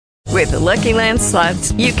With the Lucky Land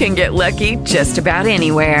Slots, you can get lucky just about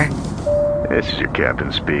anywhere. This is your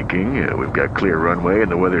captain speaking. We've got clear runway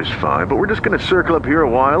and the weather's fine, but we're just going to circle up here a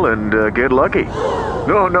while and get lucky.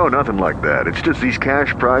 No, nothing like that. It's just these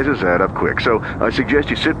cash prizes add up quick. So I suggest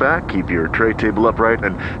you sit back, keep your tray table upright,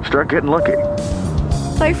 and start getting lucky.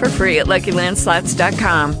 Play for free at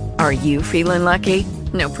LuckyLandSlots.com. Are you feeling lucky?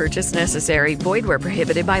 No purchase necessary. Void where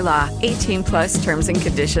prohibited by law. 18 plus terms and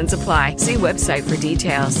conditions apply. See website for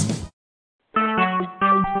details.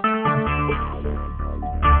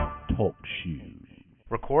 Talk shoes.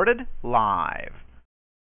 Recorded live.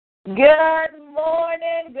 Good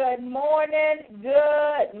morning, good morning,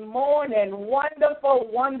 good morning. Wonderful,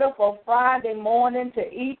 wonderful Friday morning to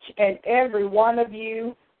each and every one of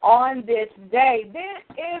you on this day.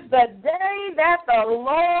 This is the day that the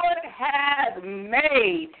Lord has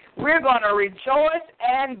made. We're going to rejoice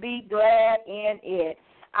and be glad in it.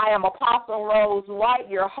 I am Apostle Rose White,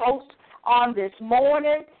 your host on this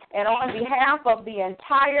morning, and on behalf of the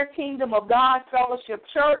entire Kingdom of God Fellowship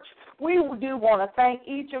Church, we do want to thank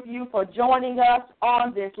each of you for joining us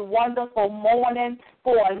on this wonderful morning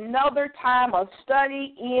for another time of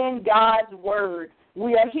study in God's Word.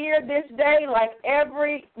 We are here this day like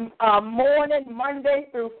every morning, Monday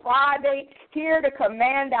through Friday, here to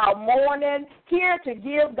command our morning, here to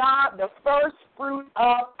give God the first fruit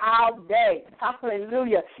of our day.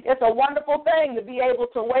 Hallelujah. It's a wonderful thing to be able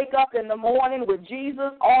to wake up in the morning with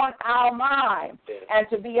Jesus on our mind and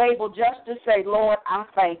to be able just to say, Lord, I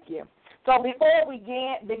thank you. So before we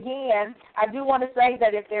begin, I do want to say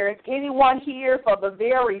that if there is anyone here for the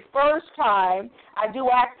very first time, I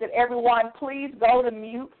do ask that everyone please go to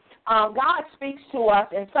mute. God speaks to us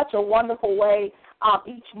in such a wonderful way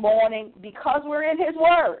each morning because we're in His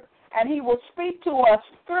Word. And He will speak to us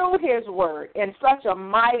through His Word in such a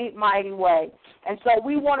mighty, mighty way. And so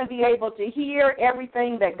we want to be able to hear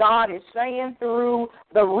everything that God is saying through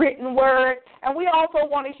the written Word. And we also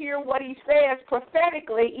want to hear what He says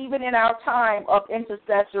prophetically, even in our time of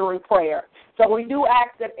intercessory prayer. So we do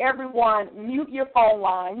ask that everyone mute your phone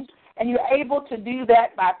lines. And you're able to do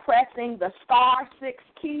that by pressing the *6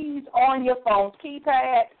 keys on your phone's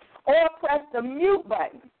keypad or press the mute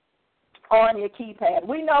button on your keypad.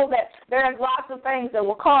 We know that there's lots of things that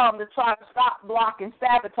will come to try to stop, block, and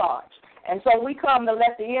sabotage. And so we come to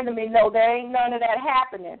let the enemy know there ain't none of that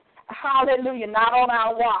happening. Hallelujah, not on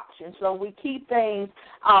our watch. And so we keep things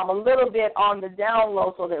a little bit on the down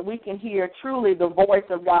low so that we can hear truly the voice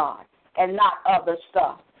of God and not other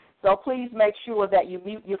stuff. So please make sure that you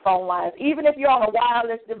mute your phone lines. Even if you're on a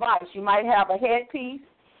wireless device, you might have a headpiece,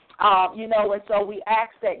 and so we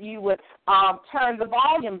ask that you would turn the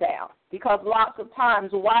volume down because lots of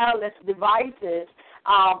times wireless devices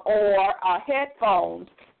or headphones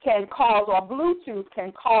can cause, or Bluetooth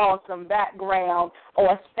can cause some background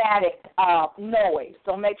or static noise.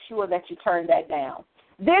 So make sure that you turn that down.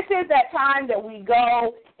 This is that time that we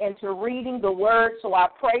go into reading the Word, so I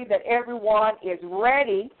pray that everyone is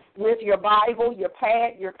ready with your Bible, your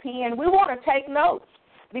pad, your pen. We want to take notes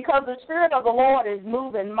because the Spirit of the Lord is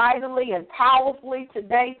moving mightily and powerfully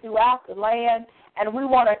today throughout the land, and we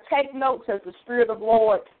want to take notes as the Spirit of the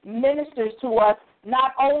Lord ministers to us,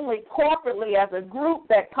 not only corporately as a group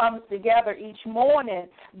that comes together each morning,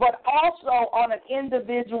 but also on an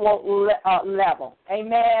individual level.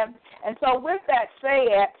 Amen. And so with that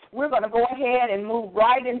said, we're going to go ahead and move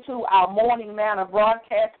right into our Morning Manna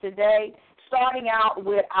broadcast today, starting out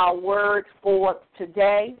with our word for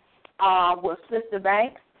today with Sister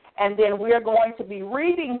Banks. And then we're going to be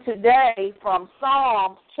reading today from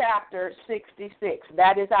Psalms chapter 66.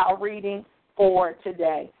 That is our reading for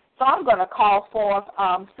today. So I'm going to call forth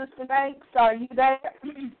Sister Banks. Are you there?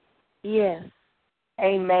 Yes.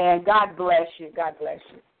 Amen. God bless you. God bless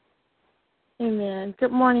you. Amen.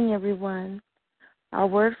 Good morning, everyone. Our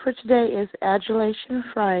word for today is Adulation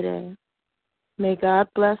Friday. May God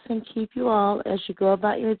bless and keep you all as you go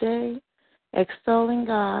about your day, extolling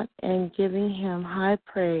God and giving Him high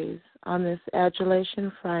praise on this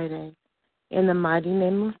Adulation Friday. In the mighty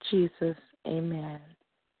name of Jesus, amen.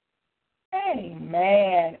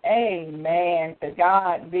 Amen. Amen. To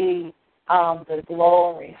God be the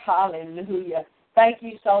glory. Hallelujah. Thank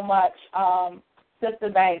you so much, Sister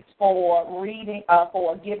Banks, for reading,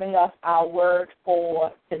 for giving us our word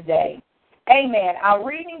for today. Amen. Our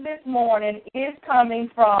reading this morning is coming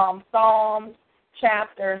from Psalms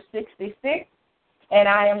chapter 66, and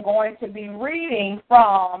I am going to be reading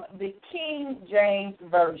from the King James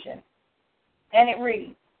Version. And it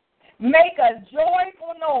reads, "Make a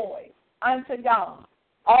joyful noise unto God,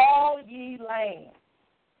 all ye lands.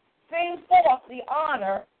 Sing forth the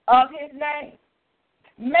honor of His name.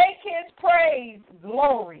 Make His praise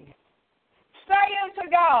glorious say unto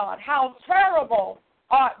God, how terrible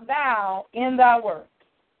art thou in thy works.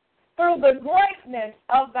 Through the greatness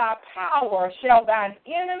of thy power shall thine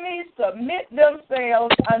enemies submit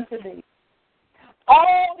themselves unto thee.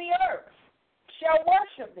 All the earth shall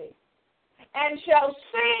worship thee, and shall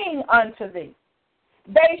sing unto thee.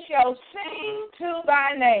 They shall sing to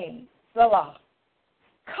thy name, Selah.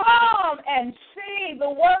 Come and see the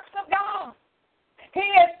works of God. He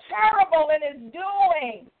is terrible in his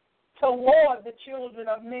doing toward the children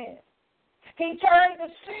of men. He turned the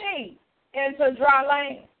sea into dry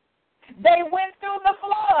land. They went through the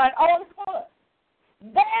flood on foot.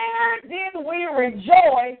 There did we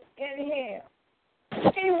rejoice in him.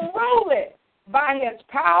 He ruleth by his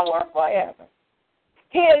power forever.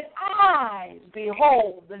 His eyes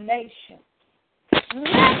behold the nations.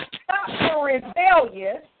 Let not the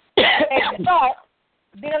rebellious exalt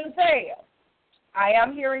themselves. I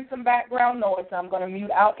am hearing some background noise, so I'm going to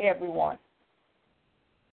mute out everyone.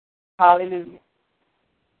 Hallelujah.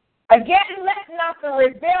 Again, let not the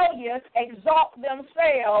rebellious exalt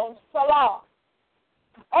themselves, Salah.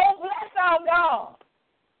 Oh, bless our God,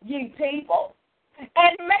 ye people,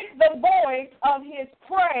 and make the voice of his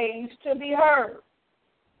praise to be heard,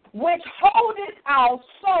 which holdeth our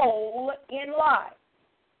soul in life,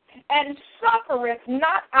 and suffereth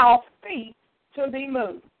not our feet to be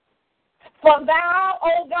moved. For thou,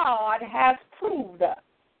 O God, hast proved us.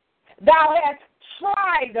 Thou hast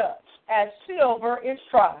tried us as silver is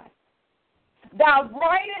tried. Thou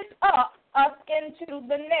brightest up us into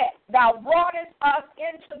the net. Thou broughtest us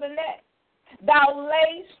into the net. Thou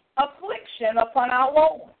layest affliction upon our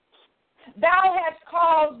loins. Thou hast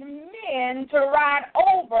caused men to ride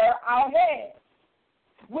over our heads.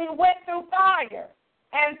 We went through fire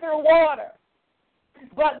and through water,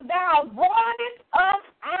 but thou broughtest us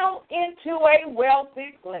out into a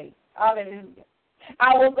wealthy place. Hallelujah.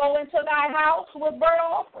 I will go into thy house with burnt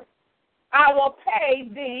offering. I will pay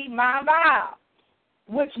thee my vow,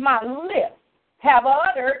 which my lips have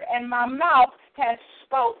uttered, and my mouth has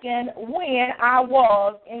spoken when I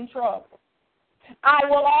was in trouble. I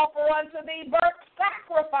will offer unto thee burnt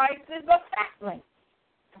sacrifices of fatlings.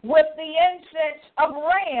 With the incense of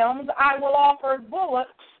rams I will offer bullocks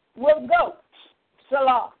with goats.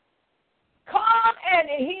 Selah. Come and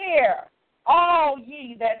hear, all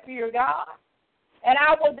ye that fear God, and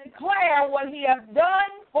I will declare what he hath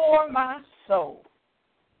done for my soul.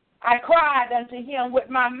 I cried unto him with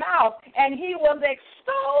my mouth, and he was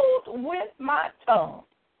extolled with my tongue.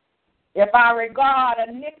 If I regard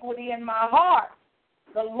iniquity in my heart,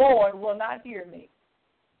 the Lord will not hear me.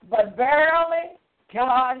 But verily,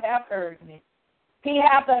 God hath heard me. He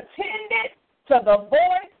hath attended to the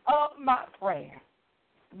voice of my prayer.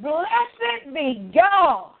 Blessed be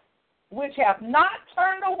God, which hath not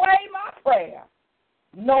turned away my prayer,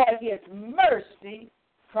 nor his mercy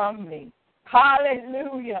from me.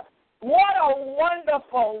 Hallelujah. What a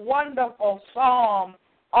wonderful, wonderful psalm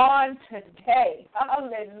on today.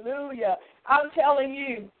 Hallelujah. I'm telling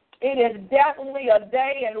you, it is definitely a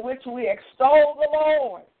day in which we extol the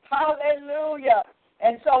Lord. Hallelujah.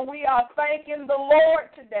 And so we are thanking the Lord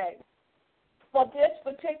today for this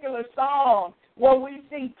particular psalm where we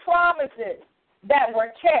see promises that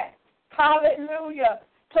were kept. Hallelujah.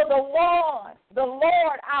 To the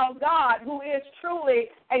Lord our God, who is truly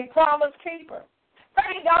a promise keeper.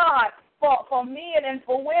 Thank God for men and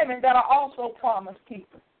for women that are also promise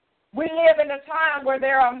keepers. We live in a time where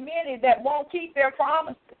there are many that won't keep their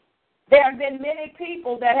promises. There have been many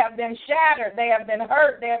people that have been shattered, they have been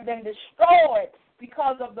hurt, they have been destroyed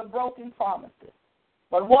because of the broken promises.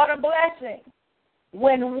 But what a blessing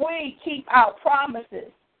when we keep our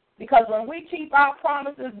promises, because when we keep our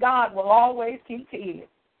promises, God will always keep his.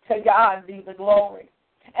 To God be the glory.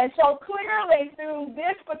 And so clearly through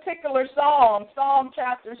this particular psalm, Psalm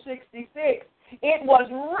chapter 66, it was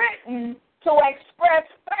written to express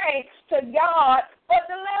thanks to God for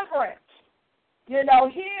deliverance. You know,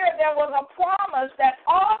 here there was a promise that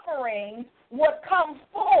offerings would come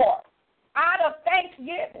forth out of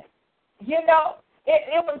thanksgiving. You know,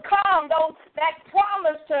 it would come, that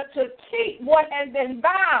promise to keep what has been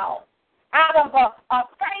vowed out of a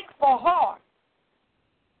thankful heart.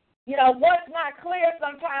 You know, what's not clear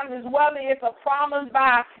sometimes is whether it's a promise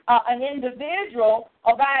by an individual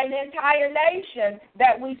or by an entire nation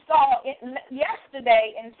that we saw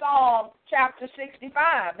yesterday in Psalm chapter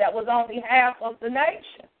 65 that was on behalf of the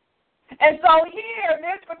nation. And so here,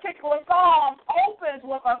 this particular psalm opens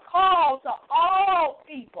with a call to all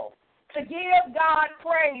people to give God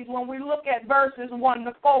praise when we look at verses 1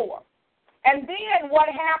 to 4. And then what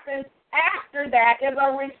happens after that is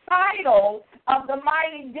a recital of the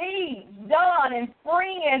mighty deeds done in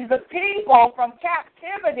freeing the people from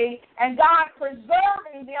captivity and God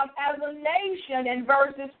preserving them as a nation in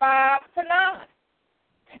verses 5 to 9.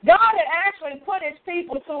 God had actually put his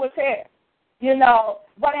people to a test,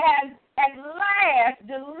 but has at last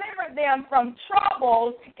delivered them from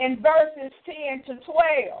troubles in verses 10 to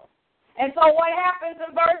 12. And so what happens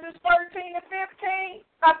in verses 13 to 15?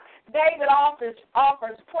 David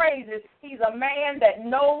offers praises. He's a man that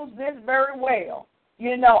knows this very well,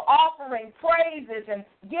 offering praises and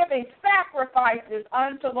giving sacrifices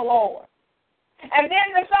unto the Lord. And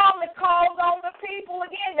then the psalmist calls on the people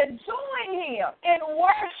again to join him in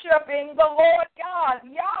worshiping the Lord God,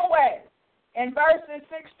 Yahweh, in verses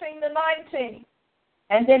 16 to 19.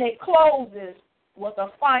 And then it closes with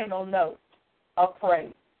a final note of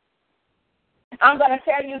praise. I'm going to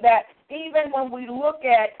tell you that even when we look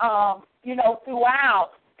at,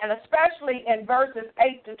 throughout, and especially in verses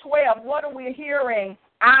 8 to 12, what are we hearing?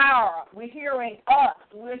 We're hearing us,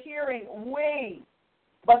 we're hearing we.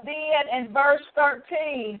 But then in verse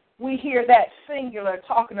 13, we hear that singular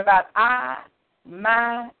talking about I,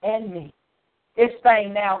 my, and me. This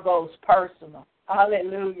thing now goes personal.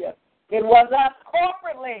 Hallelujah. It was us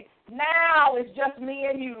corporately. Now it's just me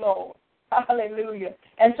and you, Lord. Hallelujah.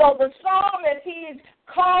 And so the psalmist, he is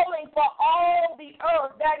calling for all the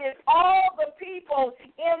earth, that is all the people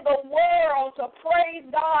in the world, to praise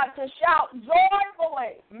God, to shout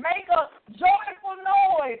joyfully, make a joyful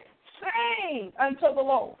noise, sing unto the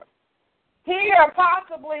Lord. Here,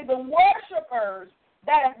 possibly the worshipers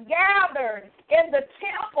that have gathered in the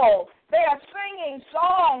temple, they are singing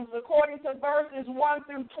songs according to verses 1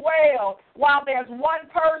 through 12, while there's one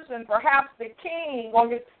person, perhaps the king or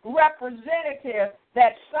his representative,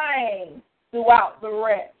 that sang throughout the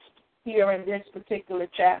rest here in this particular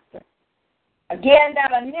chapter. Again,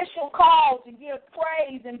 that initial call to give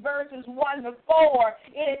praise in verses 1 to 4,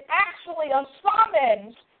 it is actually a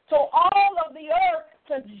summons to all of the earth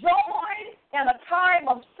to join in a time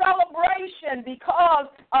of celebration because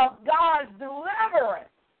of God's deliverance.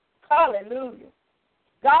 Hallelujah.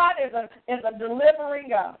 God is a delivering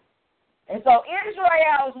God. And so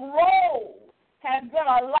Israel's role has been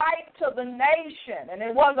a light to the nation, and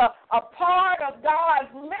it was a part of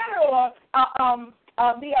God's literal,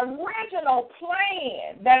 the original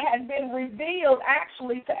plan that had been revealed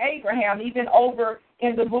actually to Abraham, even over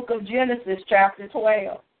in the book of Genesis chapter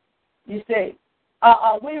 12. You see,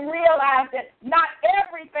 we realize that not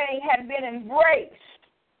everything had been embraced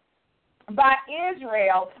by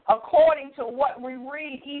Israel according to what we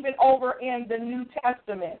read even over in the New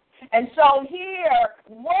Testament. And so here,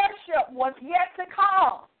 worship was yet to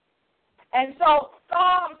come. And so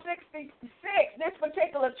Psalm 66, this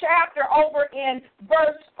particular chapter over in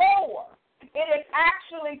verse 4, it is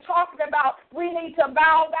actually talking about we need to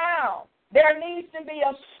bow down. There needs to be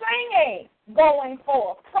a singing going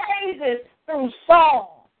forth, praises through song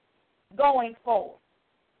going forth.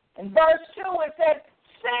 In verse 2 it says,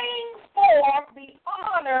 sing forth the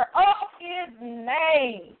honor of his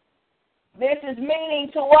name. This is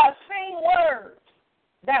meaning to us, sing words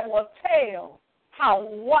that will tell how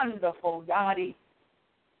wonderful God is.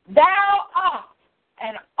 Thou art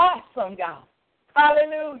an awesome God.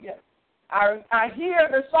 Hallelujah. I hear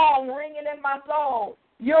the song ringing in my soul.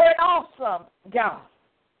 You're an awesome God.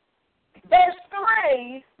 Verse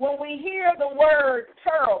 3, when we hear the word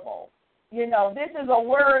terrible, this is a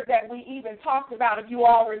word that we even talked about, if you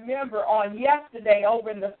all remember, on yesterday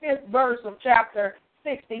over in the 5th verse of chapter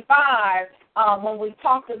 65, when we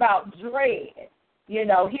talked about dread.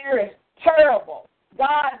 Here is terrible.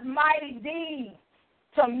 God's mighty deeds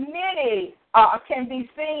to many can be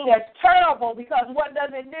seen as terrible because what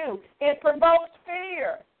does it do? It provokes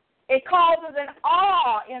fear. It causes an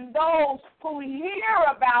awe in those who hear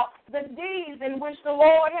about the deeds in which the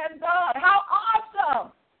Lord has done. How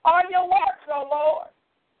awesome are your works, O Lord.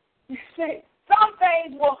 You see, some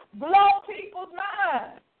things will blow people's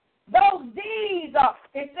minds. Those deeds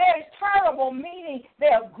it says terrible, meaning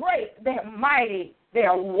they're great, they're mighty,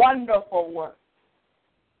 they're wonderful works.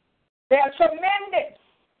 They're tremendous.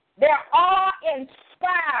 They're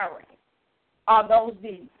awe-inspiring are those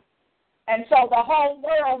deeds. And so the whole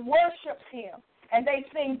world worships him, and they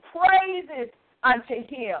sing praises unto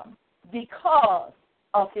him because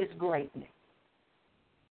of his greatness.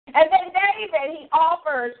 And then David, he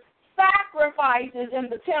offers sacrifices in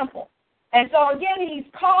the temple. And so again, he's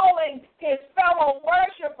calling his fellow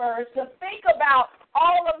worshipers to think about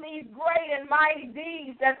all of these great and mighty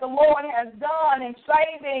deeds that the Lord has done in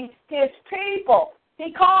saving his people.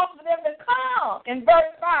 He calls for them to come. In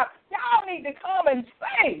verse 5, y'all need to come and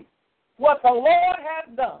see what the Lord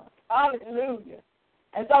has done. Hallelujah.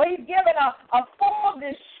 And so he's given a full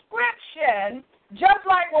description, just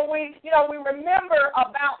like when we remember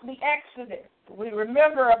about the Exodus. We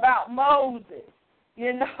remember about Moses,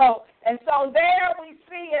 and so there we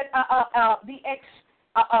see it,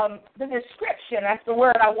 the description, that's the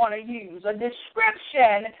word I want to use, a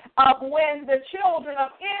description of when the children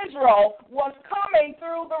of Israel was coming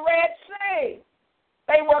through the Red Sea.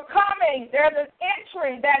 They were coming. There's an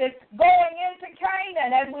entry that is going into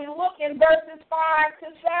Canaan as we look in verses 5 to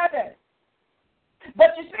 7.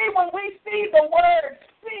 But you see, when we see the word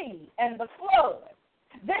sea and the flood,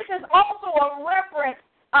 this is also a reference,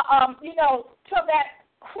 to that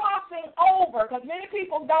crossing over, because many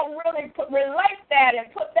people don't really relate that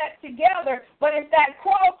and put that together, but it's that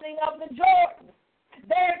crossing of the Jordan.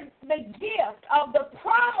 There's the gift of the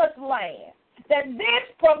promised land, that this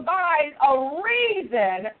provides a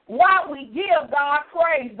reason why we give God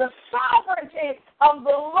praise. The sovereignty of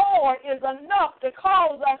the Lord is enough to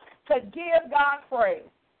cause us to give God praise.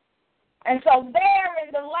 And so there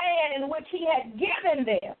in the land in which he had given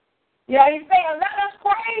them, he's saying, let us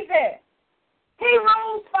praise him. He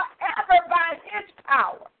rules forever by his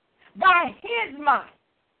power, by his might.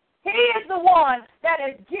 He is the one that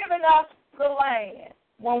has given us the land.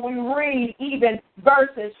 When we read even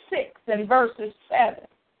verses 6 and verses 7.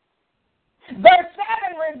 Verse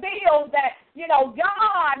 7 reveals that,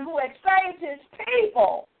 God who had saved his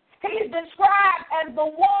people, he's described as the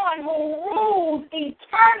one who rules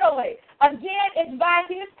eternally. Again, it's by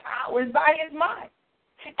his power, it's by his might.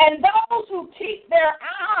 And those who keep their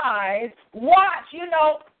eyes watch, he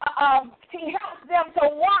helps them to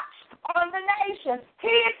watch on the nations.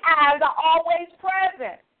 His eyes are always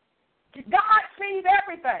present. God sees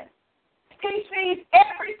everything. He sees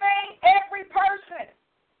everything, every person.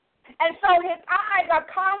 And so his eyes are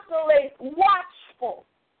constantly watchful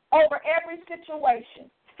over every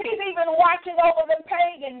situation. He's even watching over the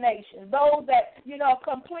pagan nations, those that,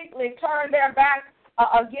 completely turn their back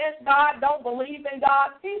against God, don't believe in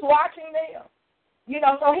God. He's watching them.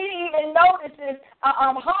 So he even notices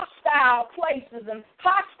hostile places and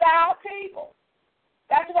hostile people.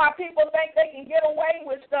 That's why people think they can get away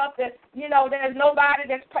with stuff that, there's nobody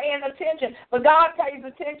that's paying attention. But God pays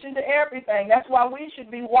attention to everything. That's why we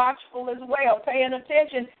should be watchful as well, paying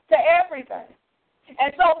attention to everything.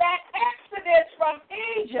 And so that exodus from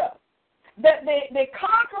Egypt, the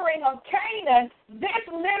conquering of Canaan, this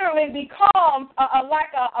literally becomes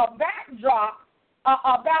like a backdrop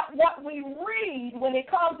about what we read when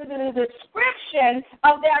it comes to the description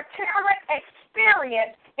of their current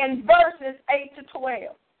experience in verses 8 to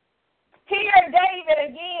 12. Here, David,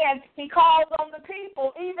 again, he calls on the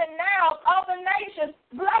people, even now, other nations,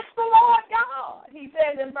 bless the Lord God, he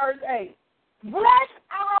says in verse 8. Bless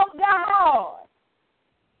our God.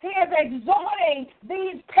 He is exhorting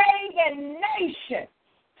these pagan nations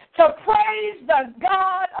to praise the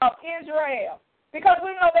God of Israel. Because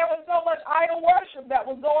we know there was so much idol worship that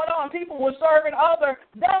was going on. People were serving other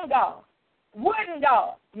dumb gods, wooden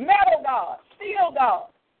gods, metal gods, steel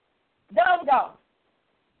gods, dumb gods.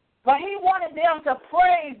 But he wanted them to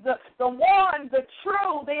praise the one, the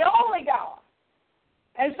true, the only God.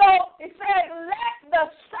 And so it said, let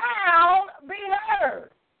the sound be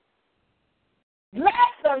heard.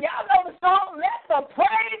 Let them, y'all know the song, let the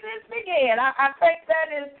praises begin. I think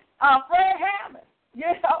that is Fred Hammond.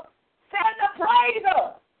 Send the praise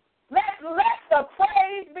up. Let the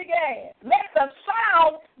praise begin. Let the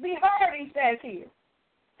sound be heard, he says here.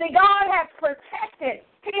 See, God has protected,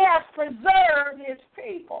 he has preserved his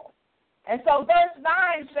people. And so verse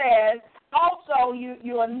 9 says, also you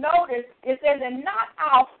will notice, it says, and not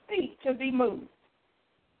our feet to be moved.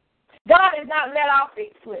 God has not let our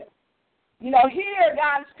feet slip. Here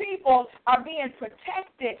God's people are being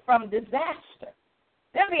protected from disaster.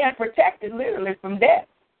 They're being protected literally from death.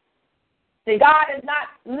 See, God has not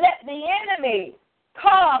let the enemy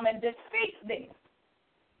come and defeat them.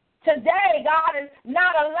 Today, God is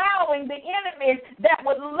not allowing the enemies that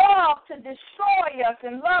would love to destroy us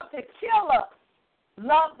and love to kill us,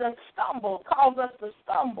 love to stumble, cause us to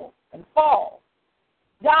stumble and fall.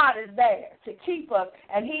 God is there to keep us,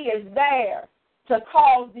 and he is there to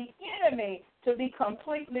cause the enemy to be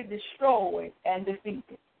completely destroyed and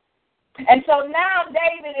defeated. And so now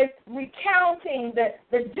David is recounting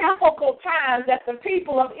the difficult times that the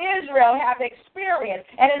people of Israel have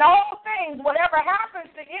experienced. And in all things, whatever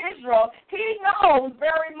happens to Israel, he knows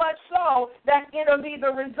very much so that it'll be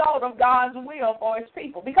the result of God's will for his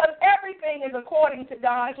people. Because everything is according to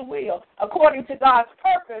God's will, according to God's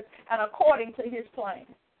purpose, and according to his plan.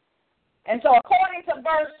 And so according to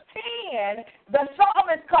verse 10, the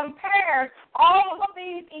psalmist compares all of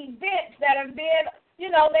these events that have been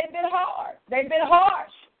they've been hard. They've been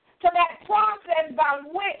harsh. To that process by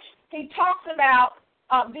which he talks about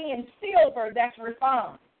being silver that's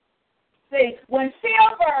refined. See, when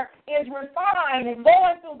silver is refined and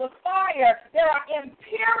going through the fire, there are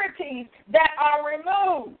impurities that are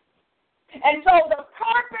removed. And so the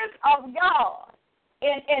purpose of God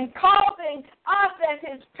in causing us as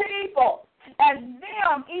his people, as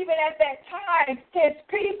them, even at that time, his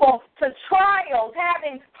people, to trials,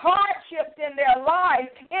 having hardships in their lives,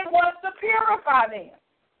 it was to purify them.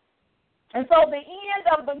 And so the end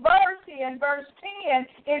of the verse here, in verse 10,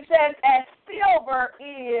 it says, as silver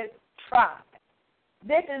is tried.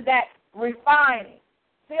 This is that refining.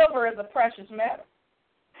 Silver is a precious metal.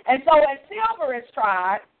 And so as silver is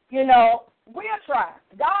tried, we're tried.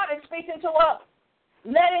 God is speaking to us,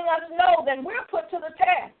 letting us know that we're put to the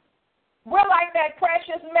test. We're like that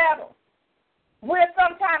precious metal. We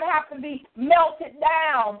sometimes have to be melted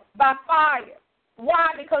down by fire.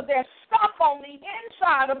 Why? Because there's stuff on the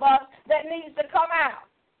inside of us that needs to come out.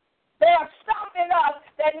 There's stuff in us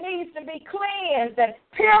that needs to be cleansed and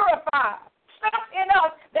purified. Stuff in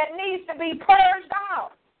us that needs to be purged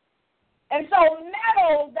out. And so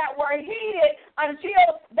metals that were heated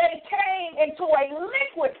until they came into a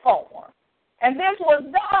liquid form. And this was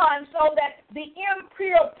done so that the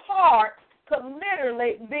impure parts could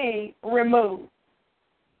literally be removed.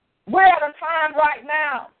 We're at a time right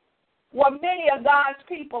now where many of God's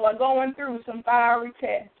people are going through some fiery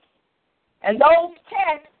tests. And those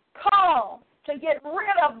tests come to get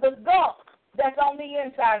rid of the gunk that's on the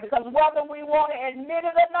inside, because whether we want to admit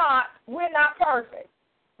it or not, we're not perfect.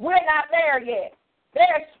 We're not there yet.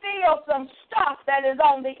 There's still some stuff that is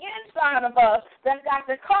on the inside of us that's got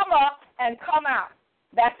to come up and come out.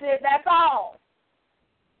 That's it. That's all.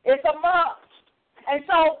 It's a must. And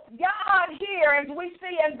so God here, as we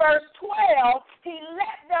see in verse 12, he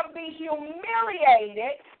let them be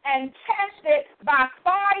humiliated and tested by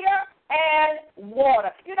fire and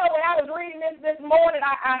water. When I was reading this morning,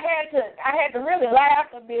 I had to really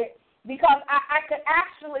laugh a bit, because I could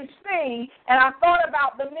actually see, and I thought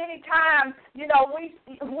about the many times,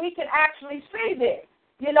 we can actually see this,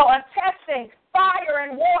 a testing, fire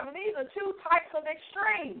and water. These are two types of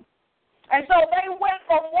extremes. And so they went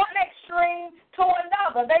from one extreme to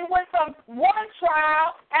another. They went from one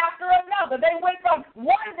trial after another. They went from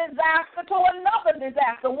one disaster to another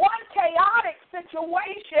disaster, one chaotic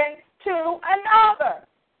situation to another.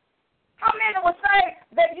 How many would say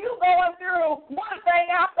that you going through one thing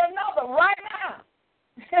after another right now?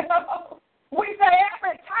 We say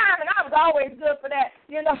every time, and I was always good for that.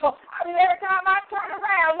 Every time I turn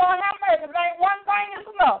around, Lord have mercy, if ain't one thing is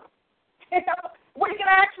enough. We can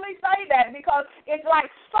actually say that because it's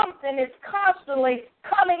like something is constantly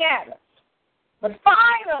coming at us. But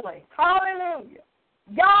finally, hallelujah,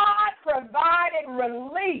 God provided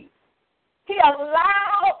relief. He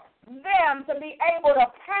allowed them to be able to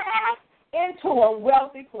pass into a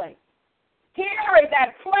wealthy place. Here is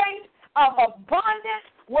that place of abundance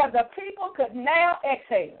where the people could now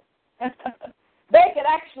exhale. They could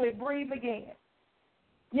actually breathe again.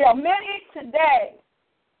 Many today,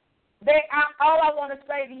 all I want to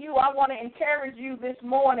say to you, I want to encourage you this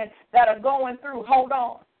morning that are going through, hold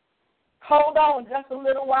on. Hold on just a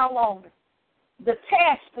little while longer. The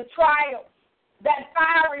test, the trial, that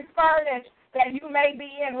fiery furnace that you may be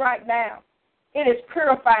in right now, it is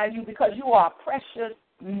purifying you because you are precious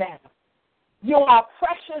metal. You are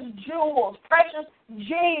precious jewels, precious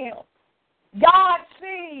gems. God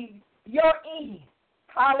sees your end.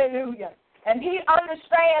 Hallelujah. And he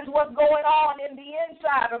understands what's going on in the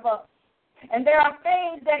inside of us. And there are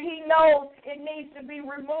things that he knows it needs to be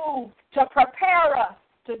removed to prepare us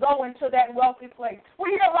to go into that wealthy place.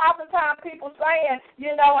 We hear lots of times people saying,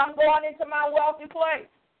 I'm going into my wealthy place.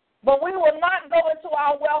 But we will not go into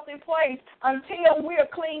our wealthy place until we're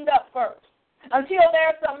cleaned up first, until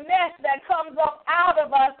there's some mess that comes up out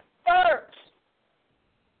of us first.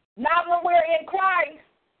 Not when we're in Christ.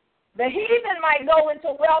 The heathen might go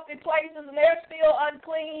into wealthy places and they're still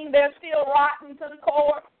unclean, they're still rotten to the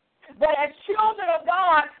core. But as children of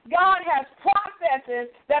God, God has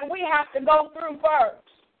processes that we have to go through first.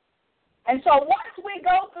 And so once we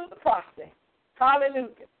go through the process,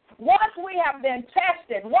 hallelujah, once we have been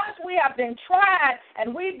tested, once we have been tried,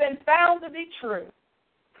 and we've been found to be true,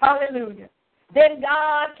 hallelujah, then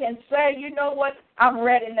God can say, you know what, I'm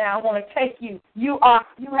ready now. I want to take you. You have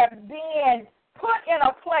been put in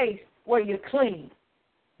a place where you're clean.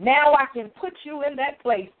 Now I can put you in that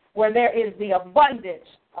place where there is the abundance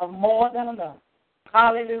of more than enough.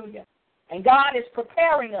 Hallelujah. And God is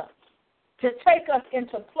preparing us to take us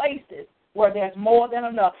into places where there's more than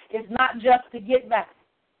enough. It's not just to get back,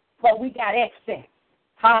 but we got excess.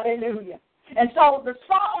 Hallelujah. And so the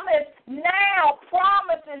psalmist now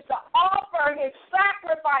promises to offer his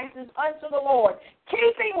sacrifices unto the Lord,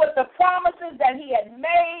 keeping with the promises that he had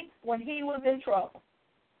made when he was in trouble.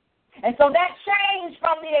 And so that changed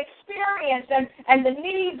from the experience and the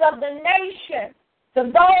needs of the nation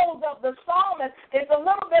to those of the psalmist. It's a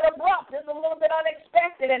little bit abrupt. It's a little bit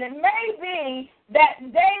unexpected. And it may be that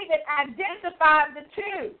David identified the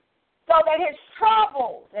two so that his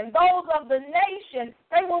troubles and those of the nation,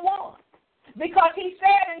 they were one. Because he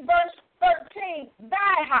said in verse 13,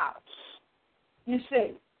 thy house, you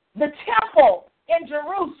see, the temple in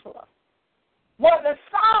Jerusalem, where the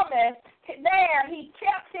psalmist there, he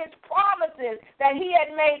kept his promises that he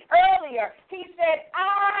had made earlier. He said,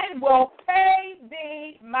 I will pay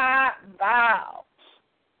thee my vows.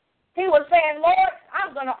 He was saying, Lord,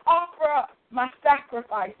 I'm going to offer up my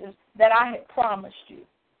sacrifices that I had promised you.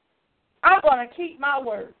 I'm going to keep my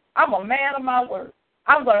word. I'm a man of my word.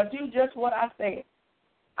 I'm going to do just what I said.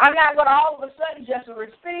 I'm not going to all of a sudden just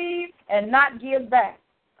receive and not give back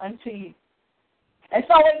unto you. And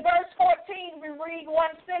so in verse 14, we read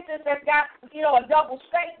one sentence that's got, a double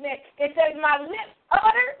statement. It says, my lips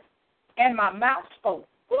uttered and my mouth spoke.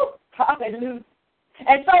 Woo, hallelujah.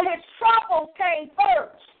 And so his troubles came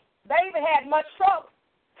first. David had much trouble.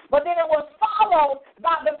 But then it was followed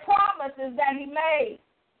by the promises that he made.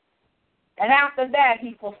 And after that,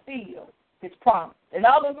 he fulfilled his promise. In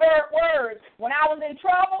other words, when I was in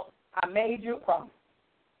trouble, I made you a promise.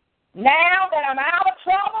 Now that I'm out of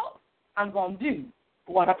trouble, I'm going to do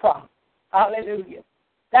what I promised. Hallelujah.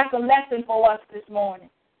 That's a lesson for us this morning.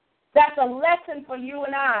 That's a lesson for you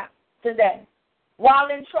and I today. While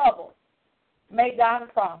in trouble, make God a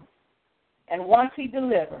promise. And once he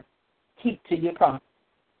delivers, keep to your promise.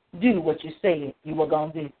 Do what you said you were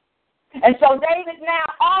going to do. And so David now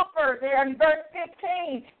offers, there in verse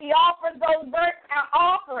 15, he offers those burnt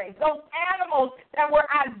offerings, those animals that were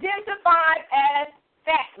identified as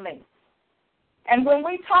fatlings. And when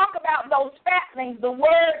we talk about those fatlings, the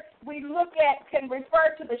word we look at can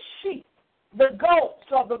refer to the sheep, the goats,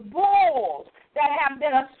 or the bulls that have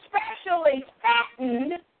been especially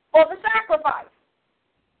fattened for the sacrifice.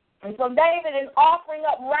 And so David is offering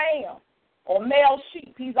up rams or male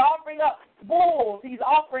sheep. He's offering up bulls. He's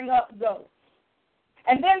offering up goats.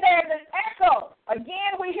 And then there's an echo.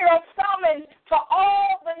 Again, we hear a summons to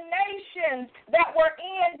all the nations that were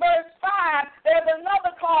in verse 5. There's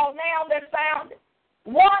another call now that sounded.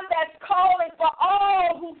 One that's calling for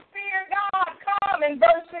all who fear God come in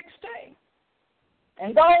verse 16.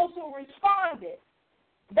 And those who responded,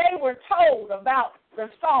 they were told about the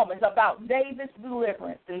psalmist, about David's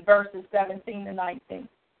deliverance in verses 17 and 19.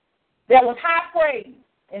 There was high praise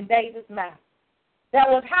in David's mouth. There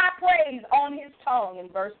was high praise on his tongue in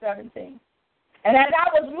verse 17. And as I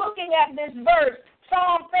was looking at this verse,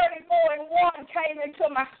 Psalm 34 and 1 came into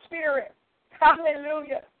my spirit.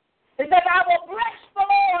 Hallelujah. It says, I will bless the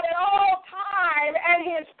Lord at all time, and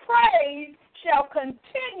his praise shall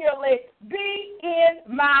continually be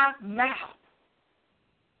in my mouth.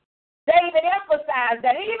 David emphasized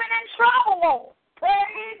that even in trouble, Lord,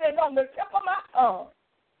 praise is on the tip of my tongue.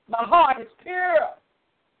 My heart is pure.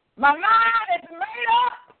 My mind is made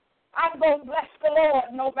up. I'm going to bless the Lord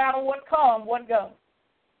no matter what comes, what goes.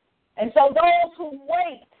 And so those who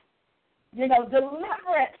wait,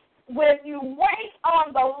 deliverance, when you wait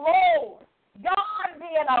on the Lord, God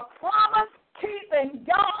being a promise-keeping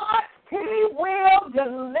God, he will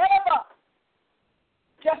deliver.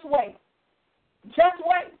 Just wait. Just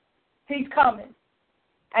wait. He's coming.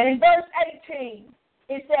 And in verse 18,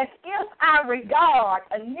 it says, if I regard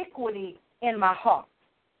iniquity in my heart.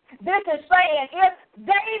 This is saying if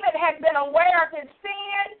David had been aware of his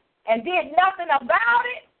sin and did nothing about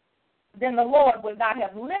it, then the Lord would not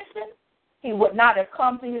have listened. He would not have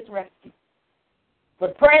come to his rescue.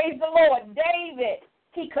 But praise the Lord, David,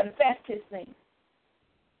 he confessed his sin.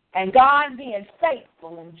 And God being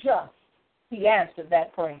faithful and just, he answered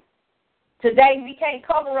that prayer. Today we can't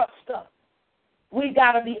cover up stuff. We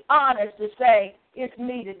got to be honest to say, it's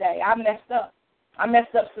me today. I messed up. I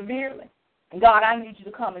messed up severely. And God, I need you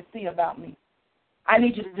to come and see about me. I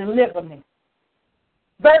need you to deliver me.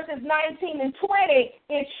 Verses 19 and 20,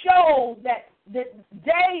 it shows that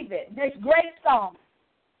David, this great psalmist,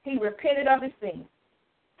 he repented of his sins.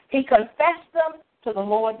 He confessed them to the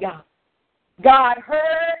Lord God. God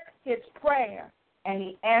heard his prayer, and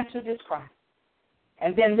he answered his cry.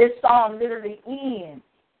 And then this psalm literally ends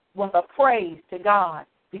with a praise to God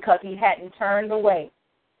because he hadn't turned away.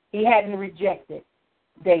 He hadn't rejected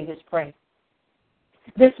David's prayer.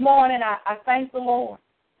 This morning, I thank the Lord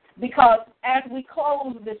because as we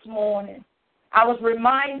close this morning, I was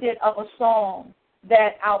reminded of a song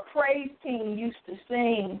that our praise team used to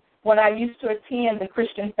sing when I used to attend the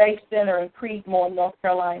Christian Faith Center in Creedmoor, North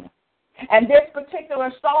Carolina. And this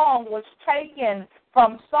particular song was taken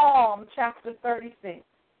from Psalm chapter 36.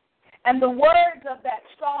 And the words of that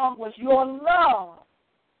song was, your love,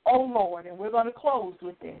 O Lord, and we're going to close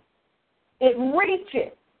with this. It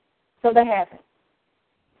reaches to the heavens.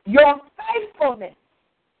 Your faithfulness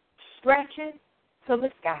stretches to the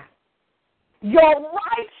sky. Your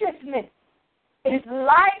righteousness is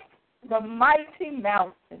like the mighty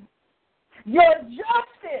mountain. Your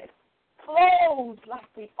justice flows like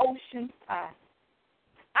the ocean tide.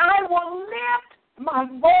 I will lift my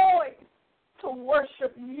voice to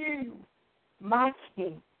worship you, my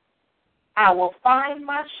King. I will find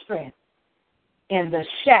my strength in the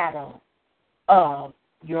shadow of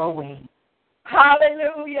your wings.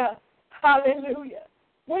 Hallelujah. Hallelujah.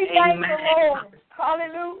 We thank the Lord.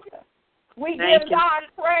 Hallelujah. We give God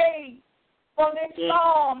praise for this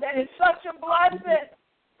psalm that is such a blessing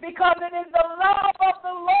because it is the love of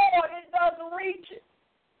the Lord. It does reach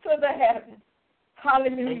to the heavens.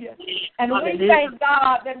 Hallelujah. And we thank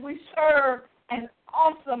God that we serve an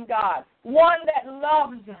awesome God, one that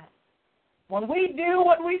loves us. When we do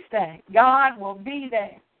what we say, God will be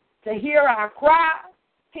there to hear our cry.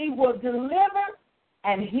 He will deliver,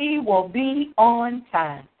 and He will be on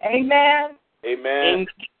time. Amen. Amen.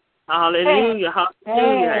 Hallelujah.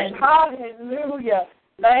 Hallelujah. Hallelujah.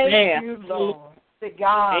 Thank you, Lord. To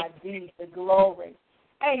God be the glory.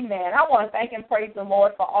 Amen. I want to thank and praise the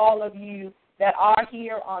Lord for all of you that are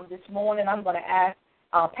here on this morning. I'm going to ask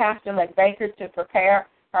Pastor Baker to prepare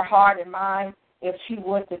her heart and mind, if she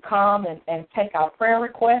would, to come and take our prayer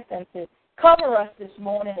request and to cover us this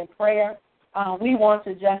morning in prayer. We want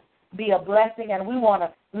to just be a blessing, and we want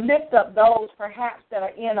to lift up those perhaps that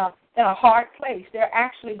are in a hard place. They're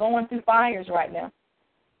actually going through fires right now.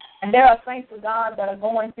 And there are saints of God that are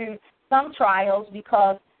going through some trials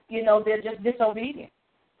because, they're just disobedient.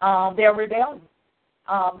 They're rebellious.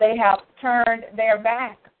 They have turned their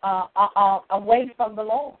back away from the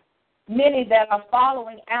Lord. Many that are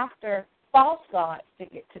following after false gods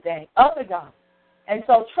today, other gods. And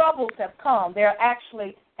so troubles have come. They're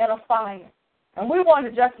actually in a fire. And we want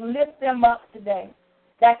to just lift them up today,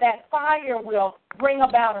 that fire will bring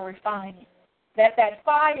about a refining, that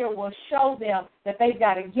fire will show them that they've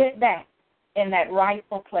got to get back in that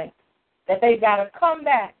rightful place, that they've got to come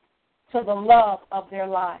back to the love of their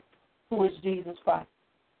life, who is Jesus Christ.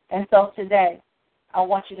 And so today, I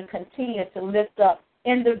want you to continue to lift up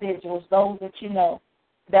individuals, those that you know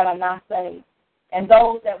that are not saved, and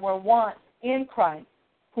those that were once in Christ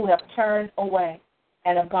who have turned away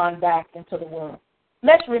and have gone back into the world.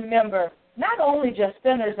 Let's remember not only just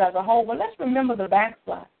sinners as a whole, but let's remember the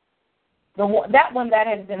backslide. That one that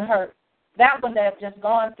has been hurt, that one that has just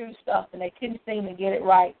gone through stuff and they couldn't seem to get it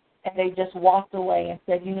right, and they just walked away and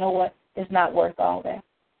said, you know what, it's not worth all that.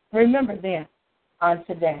 Remember them on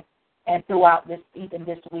today and throughout even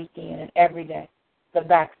this weekend and every day, the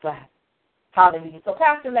backslide. Hallelujah. So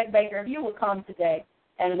Pastor Baker, if you would come today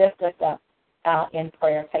and lift us up in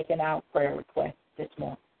prayer, taking our prayer request this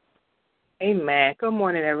morning. Amen. Good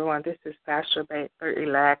morning, everyone. This is Pastor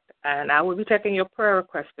Baker-elect, and I will be taking your prayer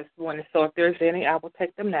requests this morning. So if there's any, I will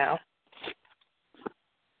take them now.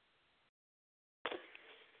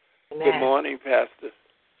 Amen. Good morning, Pastor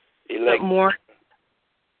Elect. Good morning.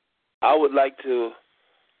 I would like to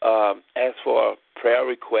ask for a prayer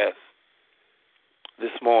request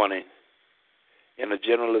this morning in a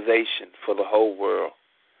generalization for the whole world.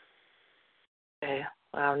 Okay,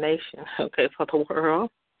 our nation. Okay, for the world.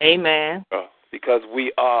 Amen. Because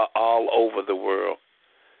we are all over the world.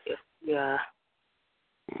 Yeah.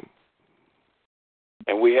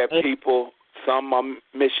 And we have people, some are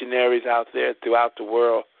missionaries out there throughout the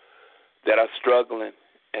world that are struggling.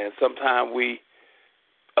 And sometimes we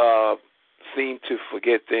seem to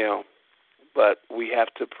forget them. But we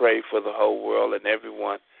have to pray for the whole world and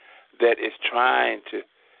everyone that is trying to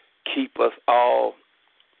keep us all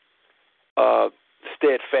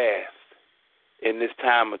steadfast in this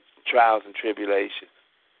time of trials and tribulations.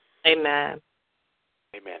 Amen.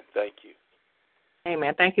 Amen. Thank you.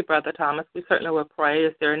 Amen. Thank you, Brother Thomas. We certainly will pray.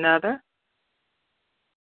 Is there another?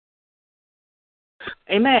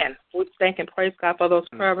 Amen. We thank and praise God for those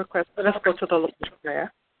prayer requests. Let's go to the Lord's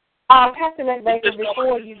Prayer. Pastor Baker,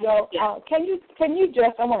 before you go, can you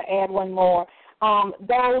just, I want to add one more.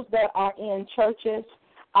 Those that are in churches,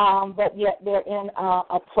 but yet they're in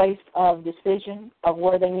a place of decision of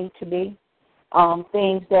where they need to be,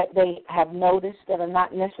 things that they have noticed that are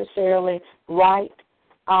not necessarily right,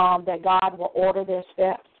 that God will order their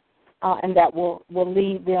steps and that will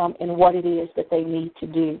lead them in what it is that they need to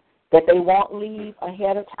do that they won't leave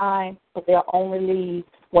ahead of time, but they'll only leave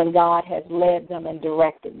when God has led them and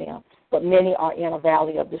directed them. But many are in a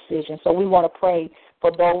valley of decision. So we want to pray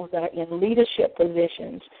for those that are in leadership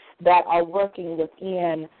positions that are working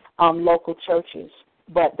within local churches,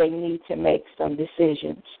 but they need to make some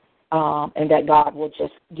decisions, and that God will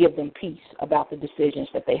just give them peace about the decisions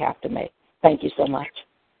that they have to make. Thank you so much.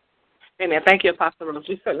 Amen. Thank you, Apostle Rose.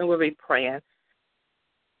 We certainly will be praying.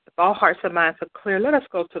 If all hearts and minds are clear, let us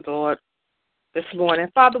go to the Lord this morning.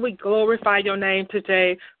 Father, we glorify your name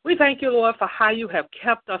today. We thank you, Lord, for how you have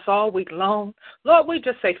kept us all week long. Lord, we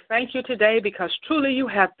just say thank you today because truly you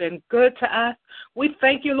have been good to us. We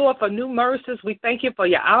thank you, Lord, for new mercies. We thank you for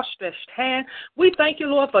your outstretched hand. We thank you,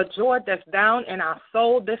 Lord, for joy that's down in our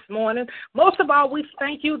soul this morning. Most of all, we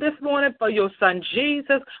thank you this morning for your son,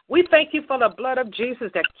 Jesus. We thank you for the blood of Jesus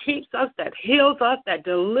that keeps us, that heals us, that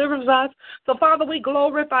delivers us. So, Father, we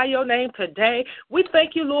glorify your name today. We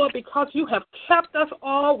thank you, Lord, because you have kept us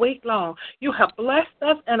all week long. You have blessed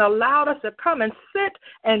us and allowed us to come and sit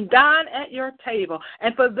and dine at your table.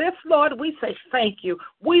 And for this, Lord, we say thank you.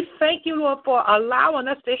 We thank you, Lord, for allowing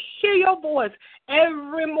us to hear your voice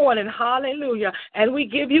every morning. Hallelujah. And we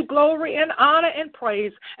give you glory and honor and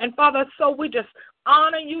praise. And, Father, so we just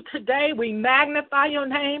honor you today. We magnify your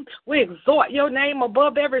name. We exhort your name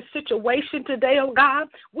above every situation today, oh God.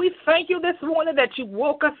 We thank you this morning that you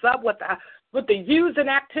woke us up with the use and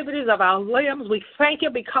activities of our limbs. We thank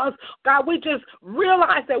you because, God, we just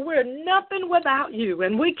realize that we're nothing without you,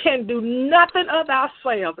 and we can do nothing of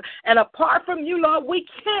ourselves. And apart from you, Lord, we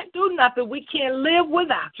can't do nothing. We can't live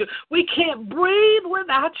without you. We can't breathe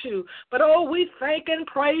without you. But, oh, we thank and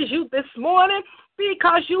praise you this morning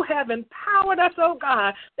because you have empowered us, oh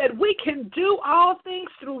God, that we can do all things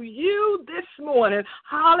through you this morning.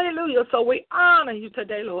 Hallelujah. So we honor you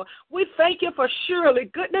today, Lord. We thank you for surely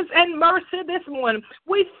goodness and mercy this morning.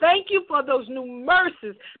 We thank you for those new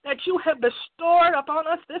mercies that you have bestowed upon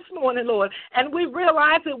us this morning, Lord. And we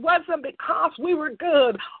realize it wasn't because we were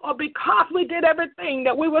good or because we did everything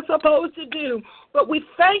that we were supposed to do, but we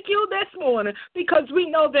thank you this morning because we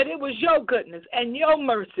know that it was your goodness and your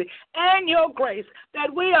mercy and your grace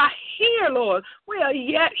that we are here, Lord. We are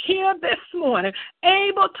yet here this morning,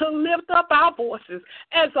 able to lift up our voices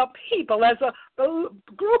as a people, as a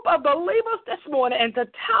group of believers this morning, and to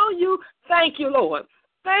tell you, thank you, Lord.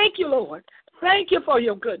 Thank you, Lord. Thank you for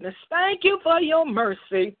your goodness. Thank you for your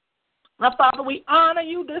mercy. Now, Father, we honor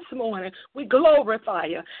you this morning. We glorify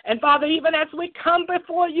you. And, Father, even as we come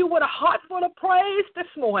before you with a heart full of praise this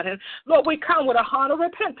morning, Lord, we come with a heart of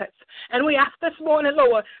repentance. And we ask this morning,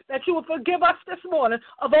 Lord, that you will forgive us this morning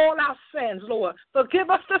of all our sins, Lord.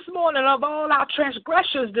 Forgive us this morning of all our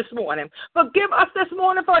transgressions this morning. Forgive us this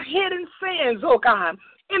morning for hidden sins, oh God.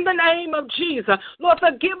 In the name of Jesus. Lord,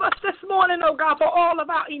 forgive us this morning, oh God, for all of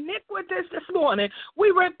our iniquities this morning.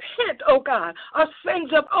 We repent, oh God, of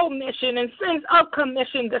sins of omission and sins of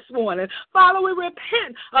commission this morning. Father, we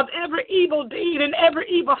repent of every evil deed and every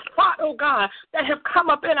evil thought, oh God, that have come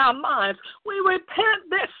up in our minds. We repent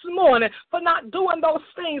this morning for not doing those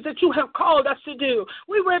things that you have called us to do.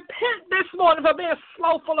 We repent this morning for being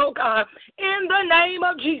slothful, oh God. In the name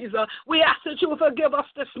of Jesus, we ask that you will forgive us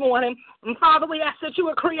this morning. And Father, we ask that you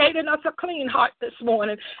will create in us a clean heart this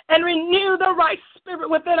morning and renew the right spirit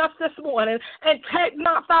within us this morning, and take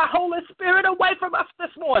not thy Holy Spirit away from us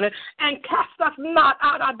this morning, and cast us not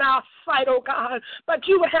out of thy sight, oh God, but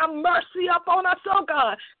you will have mercy upon us, oh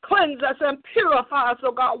God. Cleanse us and purify us,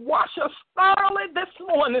 oh God. Wash us thoroughly this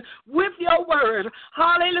morning with your word.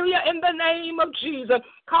 Hallelujah. In the name of Jesus,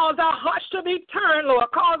 cause our hearts to be turned, Lord.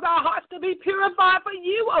 Cause our hearts to be purified for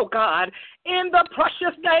you, oh God, in the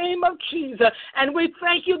precious name of Jesus. And we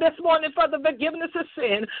thank you this morning for the forgiveness of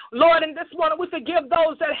sin. Lord, in this morning we forgive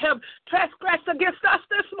those that have trespassed against us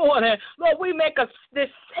this morning. Lord, we make a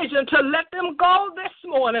decision to let them go this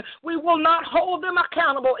morning. We will not hold them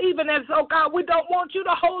accountable, even as, oh God, we don't want you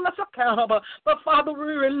to hold us accountable. But Father,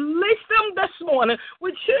 we release them this morning.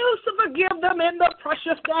 We choose to forgive them in the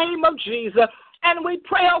precious name of Jesus. And we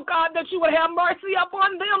pray, oh God, that you would have mercy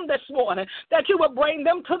upon them this morning, that you would bring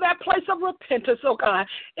them to that place of repentance, oh God,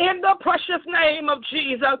 in the precious name of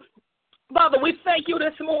Jesus. Father, we thank you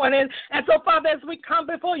this morning. And so, Father, as we come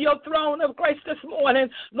before your throne of grace this morning,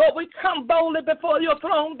 Lord, we come boldly before your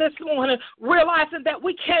throne this morning, realizing that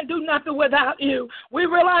we can't do nothing without you. We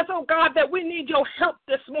realize, oh God, that we need your help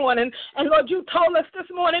this morning. And Lord, you told us this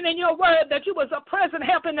morning in your word that you was a present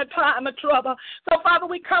help in the time of trouble. So, Father,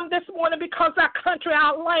 we come this morning because our country,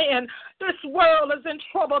 our land, this world is in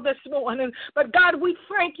trouble this morning. But God, we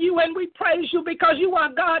thank you and we praise you because you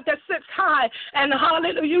are God that sits high. And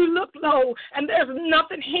hallelujah, you look low. know, and there's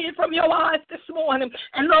nothing hid from your eyes this morning.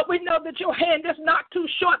 And Lord, we know that your hand is not too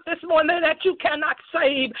short this morning, that you cannot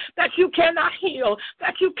save, that you cannot heal,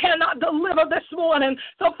 that you cannot deliver this morning.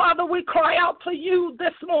 So, Father, we cry out to you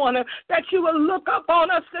this morning that you will look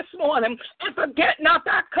upon us this morning and forget not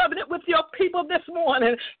thy covenant with your people this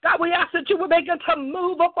morning. God, we ask that you will begin to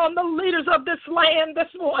move upon the leaders of this land this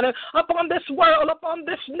morning, upon this world, upon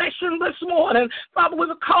this nation this morning. Father, we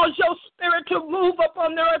will cause your spirit to move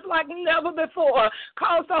upon the earth like never before.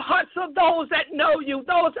 Cause the hearts of those that know you,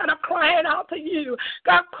 those that are crying out to you,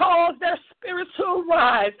 God, cause their spirits to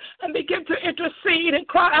arise and begin to intercede and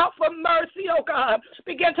cry out for mercy, oh God.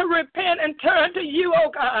 Begin to repent and turn to you,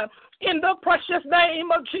 oh God. In the precious name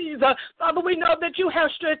of Jesus. Father, we know that you have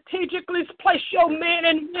strategically placed your men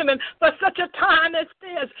and women for such a time as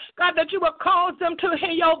this. God, that you will cause them to hear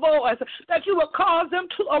your voice, that you will cause them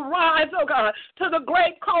to arise, oh God, to the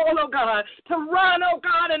great call, oh God, to run, oh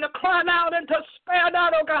God, and to cry out and to spare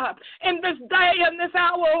not, oh God, in this day and this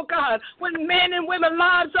hour, oh God, when men and women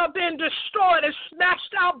lives are being destroyed and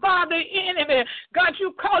snatched out by the enemy. God,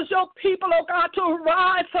 you cause your people, oh God, to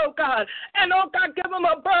arise, oh God, and oh God, give them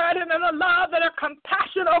a burden and a love and a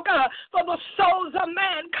compassion, oh God, for the souls of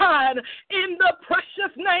mankind. In the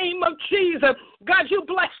precious name of Jesus, God, you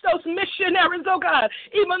bless those missionaries, oh God,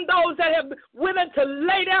 even those that have willing to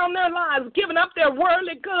lay down their lives, giving up their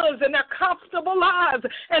worldly goods and their comfortable lives.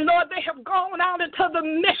 And Lord, they have gone out into the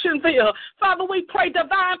mission field. Father, we pray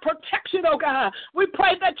divine protection, oh God. We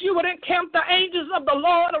pray that you would encamp the angels of the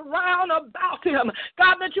Lord around about them.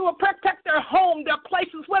 God, that you would protect their home, their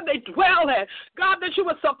places where they dwell at. God, that you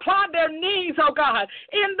would supply their needs, oh God,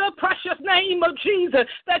 in the precious name of Jesus,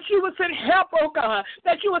 that you would send help, oh God,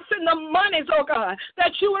 that you would send the monies, oh God,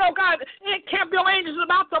 that you would, oh God, encamp your angels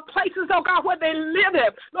about the places, oh God, where they live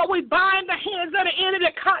at. Lord, we bind the hands of the enemy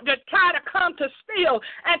that try to come to steal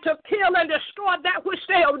and to kill and destroy that which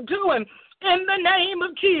they are doing. In the name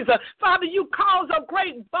of Jesus, Father, you cause a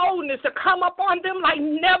great boldness to come upon them like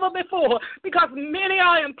never before, because many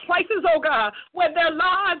are in places, oh God, where their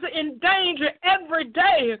lives are in danger every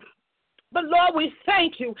day. But, Lord, we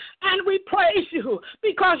thank you and we praise you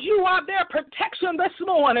because you are their protection this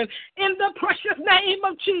morning. In the precious name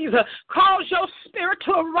of Jesus, cause your spirit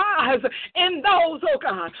to arise in those, oh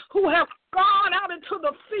God, who have gone out into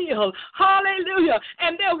the field, hallelujah,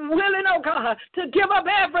 and they're willing, oh God, to give up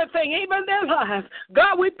everything, even their lives.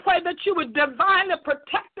 God, we pray that you would divinely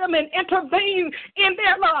protect them and intervene in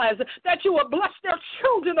their lives, that you would bless their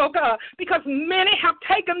children, oh God, because many have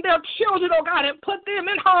taken their children, oh God, and put them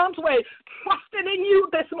in harm's way, trusting in you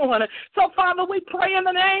this morning. So, Father, we pray in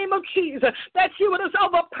the name of Jesus that you would just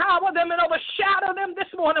overpower them and overshadow them this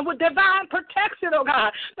morning with divine protection, oh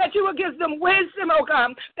God, that you would give them wisdom, oh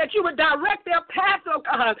God, that you would direct their path, oh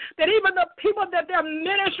God, that even the people that they're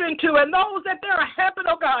ministering to and those that they're helping,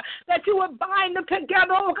 oh God, that you would bind them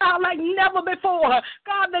together, oh God, like never before.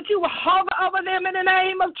 God, that you would hover over them in the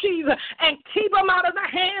name of Jesus and keep them out of the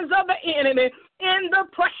hands of the enemy. In the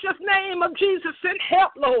precious name of Jesus, send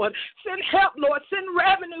help, Lord. Send help, Lord. Send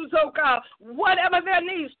revenues, oh God. Whatever their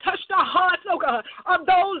needs, touch the hearts, oh God, of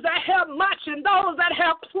those that have much and those that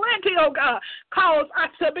have plenty, oh God. Cause us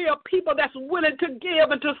to be a people that's willing to give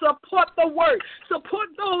and to support the work. Support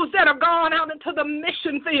those that are gone out into the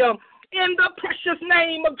mission field. In the precious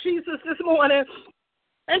name of Jesus this morning.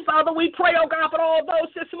 And, Father, we pray, oh God, for all those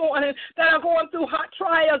this morning that are going through hot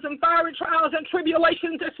trials and fiery trials and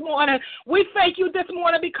tribulations this morning. We thank you this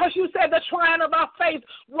morning because you said the trying of our faith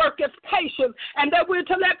worketh patience, and that we're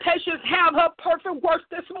to let patience have her perfect work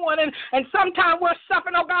this morning. And sometimes we're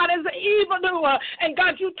suffering, oh God, as an evildoer. And,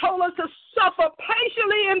 God, you told us to suffer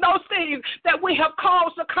patiently in those things that we have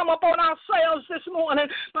caused to come upon ourselves this morning.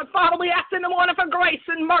 But, Father, we ask in the morning for grace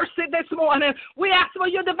and mercy this morning. We ask for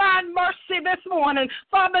your divine mercy this morning.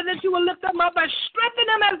 Father, that you will lift them up and strengthen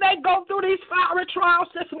them as they go through these fiery trials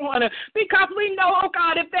this morning. Because we know, oh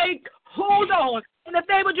God, if they hold on, and if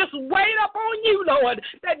they would just wait upon you, Lord,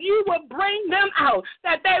 that you will bring them out,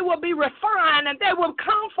 that they will be refined, and they will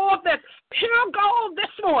come forth as pure gold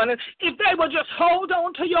this morning if they will just hold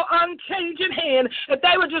on to your unchanging hand, if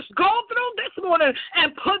they will just go through this morning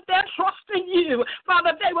and put their trust in you.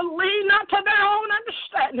 Father, they will lean not to their own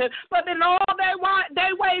understanding, but in all their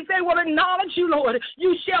ways they will acknowledge you, Lord.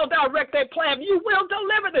 You shall direct their plan. You will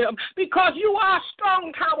deliver them because you are a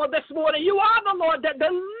strong tower this morning. You are the Lord that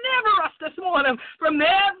deliver us this morning from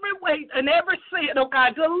every weight and every sin, oh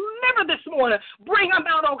God. Deliver this morning. Bring them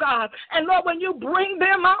out, oh God. And Lord, when you bring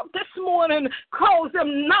them out this morning, cause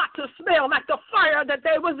them not to smell like the fire that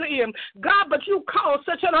they was in. God, but you cause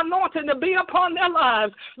such an anointing to be upon their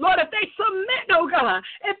lives. Lord, if they submit, oh God, God,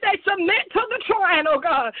 if they submit to the trying, oh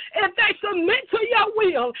God, if they submit to your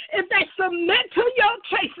will, if they submit to your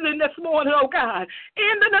chastening this morning, oh God,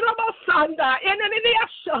 in the name of Sunday, in the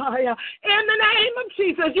name of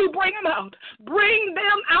Jesus, you bring them out. Bring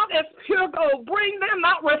them out as pure gold. Bring them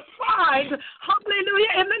out refined.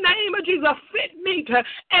 Hallelujah. In the name of Jesus, fit meat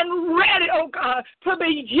and ready, oh God, to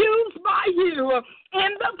be used by you.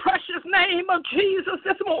 In the precious name of Jesus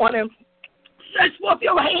this morning. Stretch forth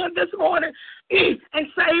your hand this morning and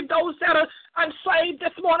save those that are unsaved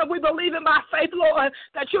this morning. We believe in by faith, Lord,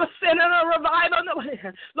 that you're sending a revival in the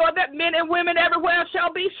land. Lord, that men and women everywhere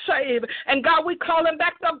shall be saved. And God, we calling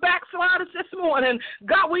back the backsliders this morning.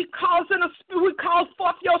 God, we call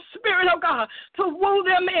forth your spirit, oh God, to woo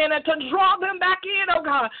them in and to draw them back in, oh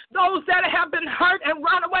God. Those that have been hurt and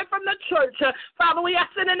run away from the church. Father, we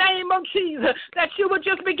ask in the name of Jesus that you would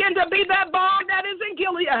just begin to be that balm that is in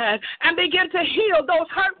Gilead and begin to heal those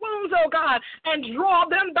hurt wounds, oh God, and draw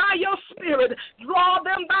them by your spirit, draw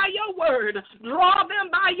them by your word, draw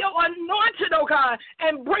them by your anointing, oh God,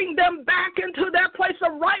 and bring them back into that place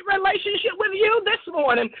of right relationship with you this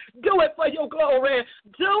morning. Do it for your glory.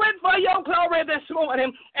 Do it for your glory this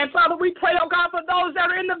morning. And Father, we pray, oh God, for those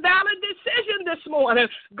that are in the valley decision this morning.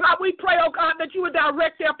 God, we pray, oh God, that you would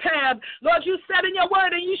direct their path. Lord, you said in your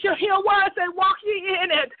word, and you shall hear words and walk ye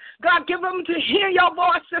in it. God, give them to hear your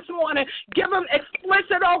voice this morning. Give them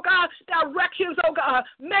explicit, oh God, directions, oh God.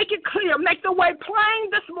 Make it clear. Make the way plain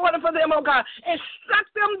this morning for them, oh God.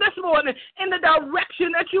 Instruct them this morning in the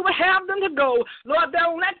direction that you would have them to go. Lord,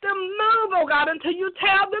 don't let them move, oh God, until you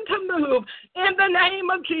tell them to move. In the name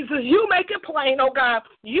of Jesus, you make it plain, oh God.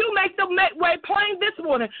 You make the way plain this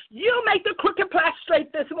morning. You make the crooked path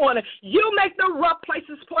straight this morning. You make the rough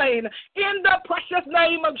places plain. In the precious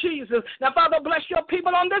name of Jesus. Now, Father, bless your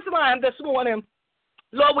people on this line this morning.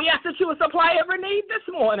 Lord, we ask that you will supply every need this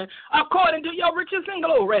morning according to your riches and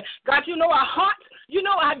glory. God, you know our hearts, you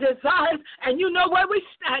know our desires, and you know where we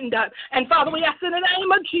stand at. And Father, we ask in the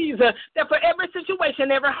name of Jesus that for every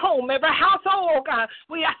situation, every home, every household, oh God,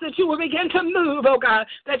 we ask that you will begin to move, oh God,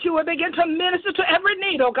 that you will begin to minister to every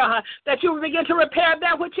need, oh God, that you will begin to repair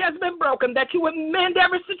that which has been broken, that you will mend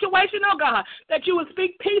every situation, oh God, that you will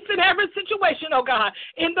speak peace in every situation, oh God,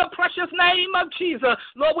 in the precious name of Jesus.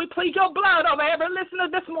 Lord, we plead your blood over every listener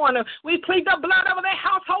this morning. We plead the blood over their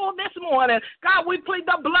household this morning. God, we plead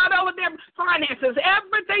the blood over their finances,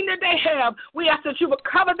 everything that they have. We ask that you would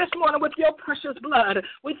cover this morning with your precious blood.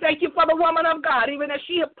 We thank you for the woman of God, even as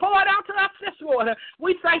she has poured out to us this morning.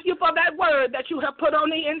 We thank you for that word that you have put on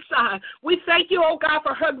the inside. We thank you, oh God,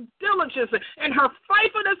 for her diligence and her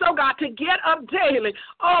faithfulness, oh God, to get up daily,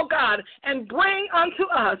 oh God, and bring unto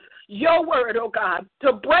us your word, oh God,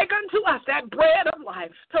 to break unto us that bread of life,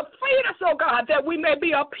 to feed us, oh God, that we may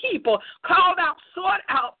be a people called out, sought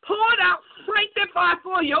out, poured out, sanctified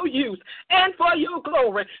for your use and for your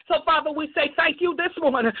glory. So, Father, we say thank you this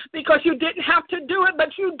morning because you didn't have to do it,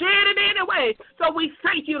 but you did it anyway. So we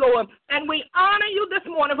thank you, Lord, and we honor you this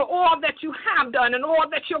morning for all that you have done and all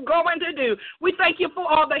that you're going to do. We thank you for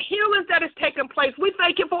all the healings that has taken place. We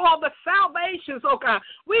thank you for all the salvations, oh God.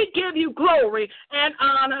 We give you glory and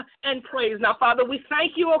honor and praise. Now, Father, we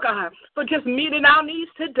thank you, oh God, for just meeting our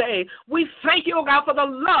needs today. We thank you, oh God, for the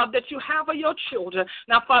love that you have for your children.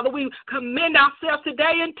 Now, Father, we commend ourselves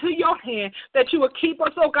today into your hand, that you will keep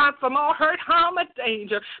us, oh God, from all hurt, harm, and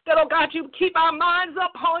danger, that, oh God, you keep our minds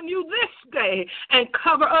upon you this day and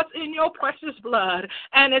cover us in your precious blood.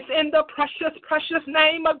 And it's in the precious, precious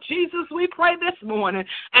name of Jesus we pray this morning,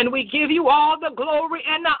 and we give you all the glory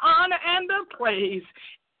and the honor and the praise.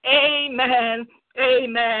 Amen.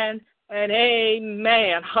 Amen and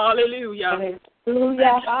amen. Hallelujah.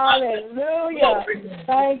 Hallelujah. Hallelujah.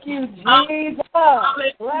 Thank you, Jesus.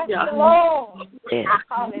 Bless the Lord.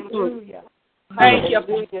 Hallelujah. Thank you.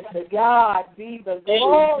 Hallelujah. To God be the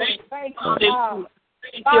glory. Thank you, God.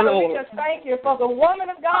 Father, we just thank you for the woman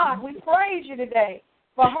of God. We praise you today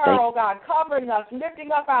for her, oh God, covering us,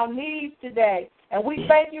 lifting up our needs today. And we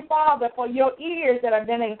thank you, Father, for your ears that have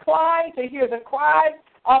been inclined to hear the cries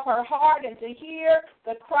of her heart and to hear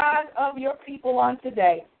the cries of your people on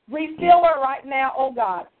today. Refill her right now, oh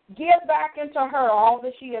God. Give back into her all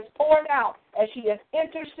that she has poured out as she has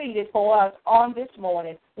interceded for us on this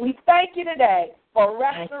morning. We thank you today for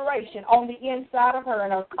restoration on the inside of her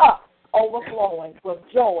and her cup overflowing with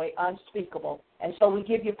joy unspeakable. And so we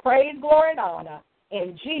give you praise, glory, and honor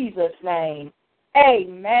in Jesus' name.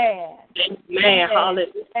 Amen. Amen.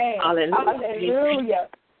 Hallelujah. Hallelujah.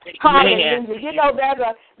 Hallelujah. You know,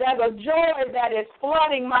 there's a joy that is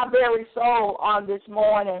flooding my very soul on this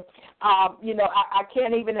morning. I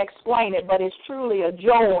can't even explain it, but it's truly a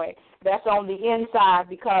joy that's on the inside,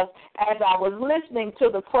 because as I was listening to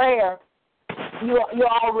the prayer, you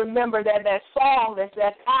all remember that song that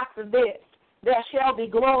says, after this, there shall be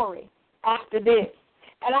glory after this.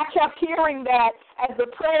 And I kept hearing that as the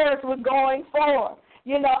prayers were going forth.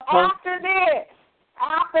 After this,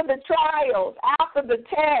 after the trials, after the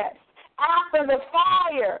test, after the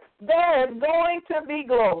fire, there is going to be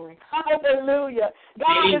glory. Hallelujah.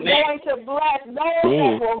 God is going to bless those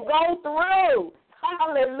that will go through.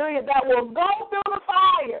 Hallelujah. That will go through the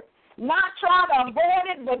fire. Not try to avoid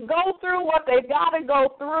it, but go through what they've got to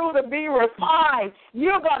go through to be refined.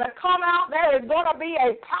 You're going to come out. There is going to be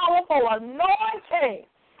a powerful anointing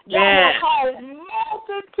that will cause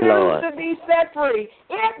multitudes to be set free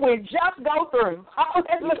if we just go through.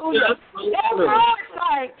 Hallelujah.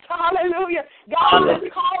 Hallelujah. God is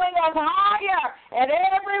calling us higher. And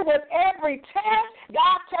with every test,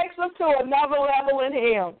 God takes us to another level in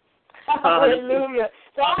Him. Hallelujah.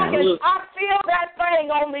 So I feel that thing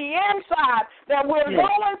on the inside that we're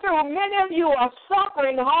going through. Many of you are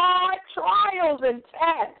suffering hard trials and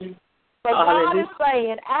tests. But God is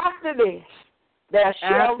saying, after this, there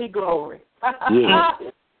shall be glory. There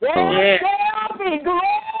shall be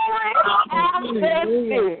glory after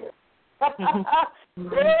this.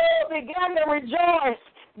 Begin to rejoice.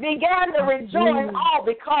 Begin to rejoice all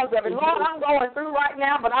because of it. Lord, I'm going through right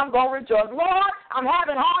now, but I'm going to rejoice. Lord, I'm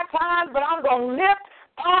having hard times, but I'm going to lift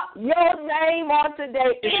up your name on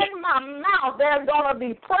today. In my mouth, there's going to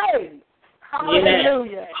be praise.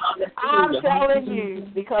 Hallelujah. I'm telling you,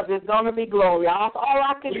 because there's going to be glory. All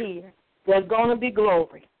I can hear. There's going to be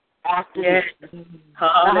glory after this.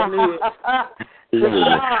 Hallelujah. To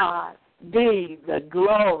God be the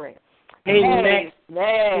glory. Amen.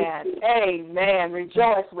 Amen.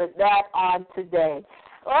 Rejoice with that on today.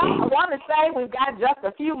 Well, I want to say we've got just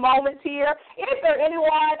a few moments here. Is there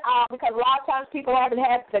anyone, because a lot of times people haven't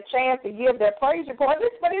had the chance to give their praise report,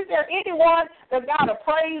 but is there anyone that's got a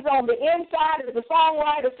praise on the inside, as the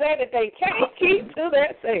songwriter said, that they can't keep to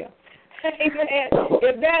themselves? Amen.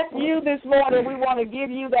 If that's you this morning, we want to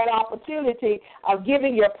give you that opportunity of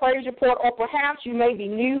giving your praise report, or perhaps you may be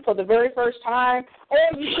new for the very first time, or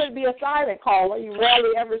you could be a silent caller. You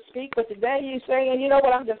rarely ever speak, but today you're saying, you know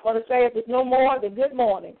what, I'm just going to say, if it's no more than good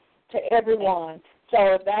morning to everyone. So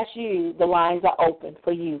if that's you, the lines are open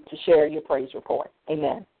for you to share your praise report.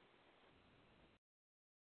 Amen.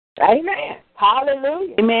 Amen.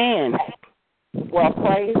 Hallelujah. Amen. Well,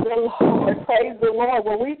 praise the Lord. Praise the Lord.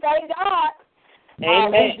 Well, we thank God.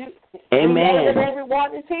 Amen. We know that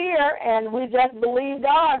everyone is here, and we just believe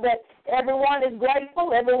God that everyone is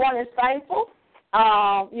grateful, everyone is thankful.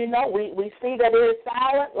 We see that it is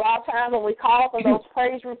silent a lot of times when we call for those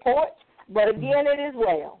praise reports, but again, it is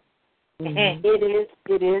well. Mm-hmm.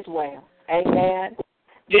 It is well. Amen.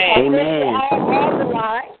 Amen. On the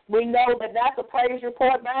line, we know that that's a praise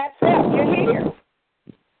report by itself. You're here.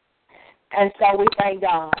 And so we thank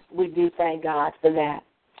God. We do thank God for that.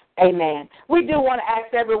 Amen. We do want to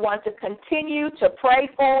ask everyone to continue to pray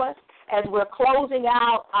for us as we're closing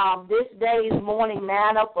out this day's morning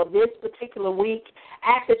manna for this particular week.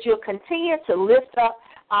 Ask that you'll continue to lift up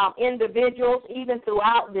individuals even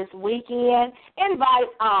throughout this weekend. Invite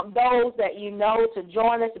those that you know to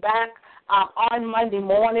join us back on Monday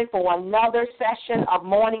morning for another session of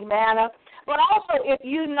Morning Manna. But also, if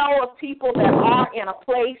you know of people that are in a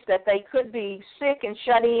place that they could be sick and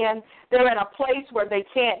shut in, they're in a place where they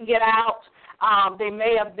can't get out, they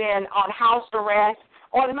may have been on house arrest,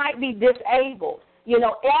 or they might be disabled,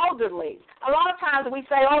 elderly. A lot of times we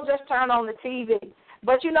say, just turn on the TV.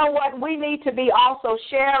 But you know what? We need to be also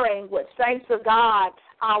sharing with saints of God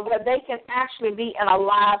where they can actually be in a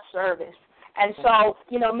live service. And so,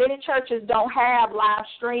 many churches don't have live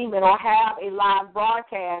streaming or have a live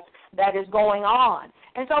broadcast that is going on.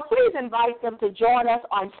 And so please invite them to join us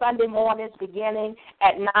on Sunday mornings beginning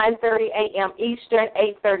at 9:30 a.m. Eastern,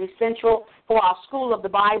 8:30 Central for our School of the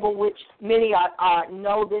Bible, which many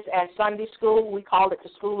know this as Sunday school. We call it the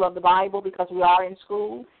School of the Bible because we are in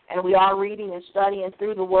school and we are reading and studying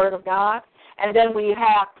through the Word of God. And then we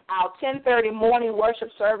have our 10:30 morning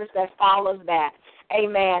worship service that follows that.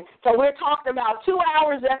 Amen. So we're talking about 2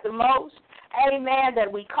 hours at the most. Amen,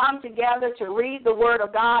 that we come together to read the Word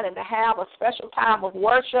of God and to have a special time of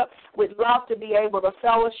worship. We'd love to be able to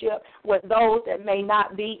fellowship with those that may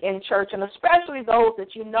not be in church, and especially those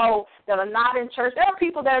that you know that are not in church. There are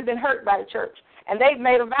people that have been hurt by the church, and they've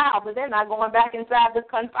made a vow, but they're not going back inside the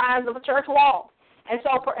confines of a church wall. And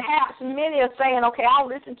so perhaps many are saying, okay, I'll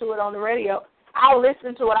listen to it on the radio. I'll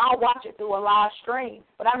listen to it. I'll watch it through a live stream,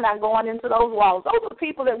 but I'm not going into those walls. Those are the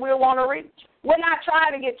people that we want to reach. We're not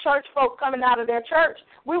trying to get church folk coming out of their church.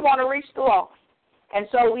 We want to reach the lost. And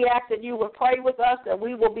so we ask that you would pray with us that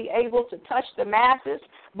we will be able to touch the masses,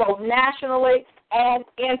 both nationally and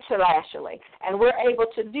internationally. And we're able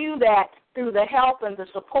to do that through the help and the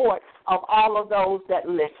support of all of those that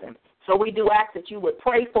listen. So we do ask that you would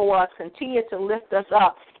pray for us, continue to lift us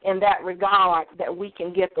up in that regard, that we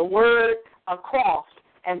can get the word across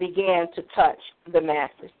and begin to touch the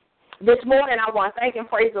masses. This morning I want to thank and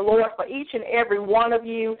praise the Lord for each and every one of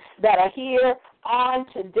you that are here on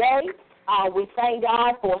today. We thank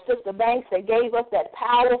God for Sister Banks that gave us that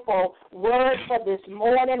powerful word for this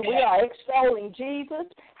morning. We are extolling Jesus.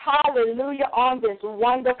 Hallelujah on this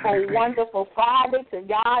wonderful, wonderful Friday. To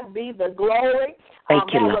God be the glory. That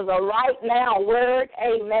was a right now word.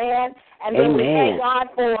 Amen. And then we thank God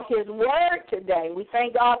for his word today. We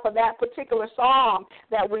thank God for that particular psalm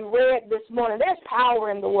that we read this morning. There's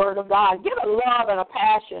power in the word of God. Get a love and a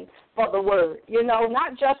passion for the word. You know,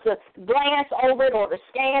 not just to glance over it or to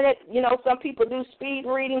scan it. You know, some people do speed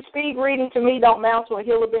reading. Speed reading to me don't mount to a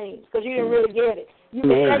hill of beans because you didn't really get it. You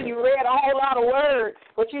can say you read a whole lot of word,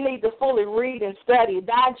 but you need to fully read and study,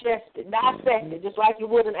 digest it, dissect it, just like you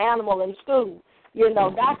would an animal in school. You know,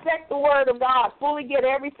 dissect the word of God, fully get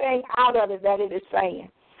everything out of it that it is saying.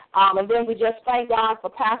 And then we just thank God for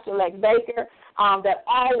Pastor-elect Baker, that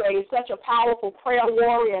always such a powerful prayer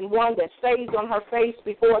warrior and one that stays on her face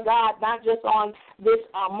before God, not just on this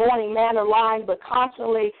Morning Manna line, but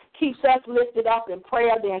constantly keeps us lifted up in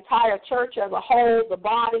prayer, the entire church as a whole, the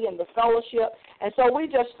body and the fellowship. And so we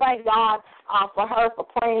just thank God for her for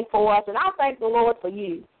praying for us. And I thank the Lord for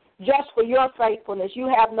you. Just for your faithfulness. You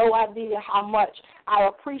have no idea how much I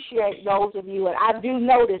appreciate those of you. And I do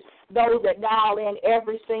notice those that dial in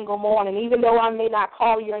every single morning. Even though I may not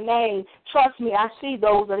call your name, trust me, I see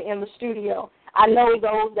those that are in the studio. I know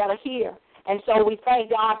those that are here. And so we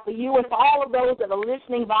thank God for you and for all of those that are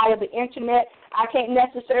listening via the Internet. I can't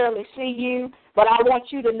necessarily see you, but I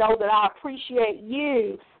want you to know that I appreciate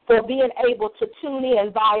you for being able to tune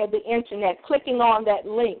in via the Internet, clicking on that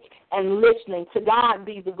link and listening. To God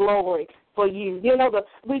be the glory for you. You know,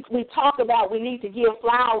 we talk about we need to give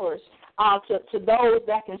flowers to those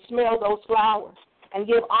that can smell those flowers and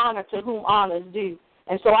give honor to whom honor is due.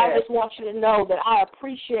 And so I just want you to know that I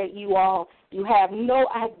appreciate you all. You have no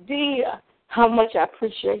idea how much I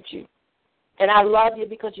appreciate you. And I love you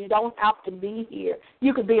because you don't have to be here.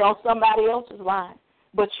 You could be on somebody else's line,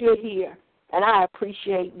 but you're here. And I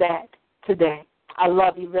appreciate that today. I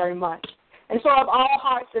love you very much. And so if all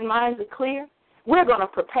hearts and minds are clear, we're going to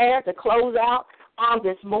prepare to close out on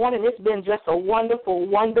this morning. It's been just a wonderful,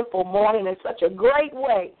 wonderful morning and such a great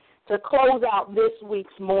way to close out this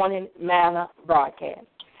week's Morning Manna broadcast.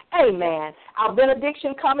 Amen. Our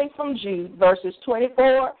benediction coming from Jude, verses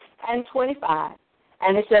 24 and 25.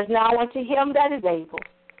 And it says, now unto him that is able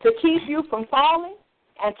to keep you from falling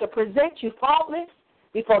and to present you faultless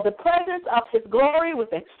before the presence of his glory with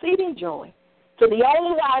exceeding joy, to the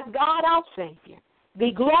only wise God our Savior,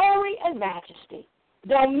 be glory and majesty,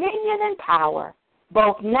 dominion and power,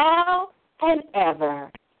 both now and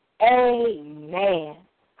ever. Amen.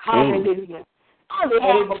 Hallelujah. On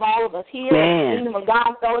behalf of all of us here at the Kingdom of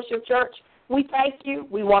God Fellowship Church, we thank you.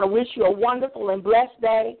 We want to wish you a wonderful and blessed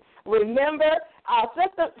day. Remember,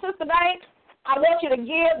 Sister Banks, I want you to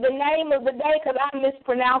give the name of the day because I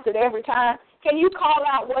mispronounce it every time. Can you call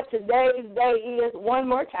out what today's day is one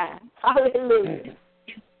more time? Hallelujah.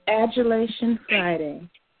 Adulation Friday.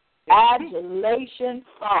 Adulation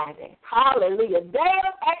Friday. Hallelujah. Day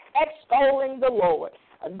of extolling the Lord.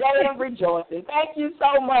 A day of rejoicing. Thank you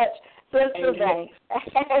so much, Sister Banks.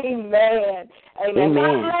 Amen. Amen.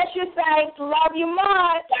 God bless you, saints. Love you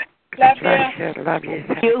much. Love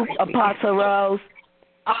you, Apostle Rose.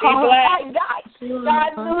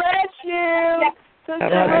 God bless you.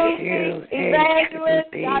 Sister Ruthie, Evangelist,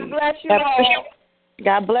 God bless you all.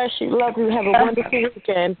 God bless you. Love you. Have a wonderful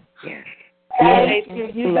weekend. Yes. Thank you.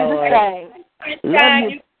 You do the same.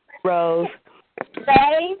 Love you, Rose.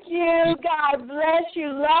 Thank you. God bless you.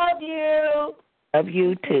 Love you. Love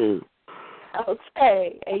you too.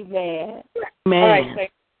 Okay. Amen. Amen. All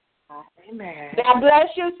right. Amen. God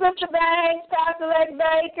bless you, Sister Banks, Pastor-elect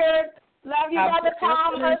Baker. Love you, Brother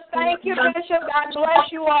Thomas. Thank you, Bishop. God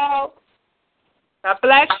bless you all. God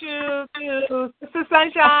bless you, too, Sister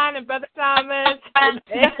Sunshine and Brother Thomas.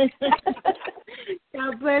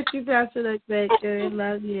 God bless you, Pastor-elect Baker.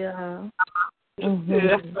 Love you all. Be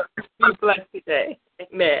blessed today.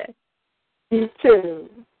 Amen. You too.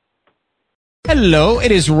 Hello,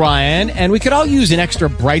 it is Ryan, and we could all use an extra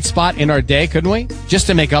bright spot in our day, couldn't we? Just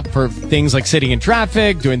to make up for things like sitting in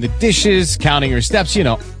traffic, doing the dishes, counting your steps, you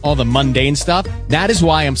know, all the mundane stuff. That is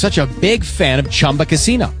why I'm such a big fan of Chumba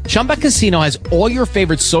Casino. Chumba Casino has all your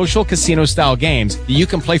favorite social casino-style games that you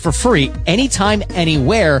can play for free anytime,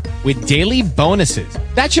 anywhere with daily bonuses.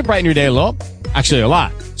 That should brighten your day a little. Actually, a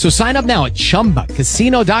lot. So sign up now at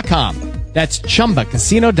ChumbaCasino.com. That's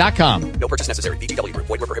ChumbaCasino.com. No purchase necessary. VGW Group.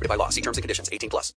 Void where prohibited by law. See terms and conditions. 18+.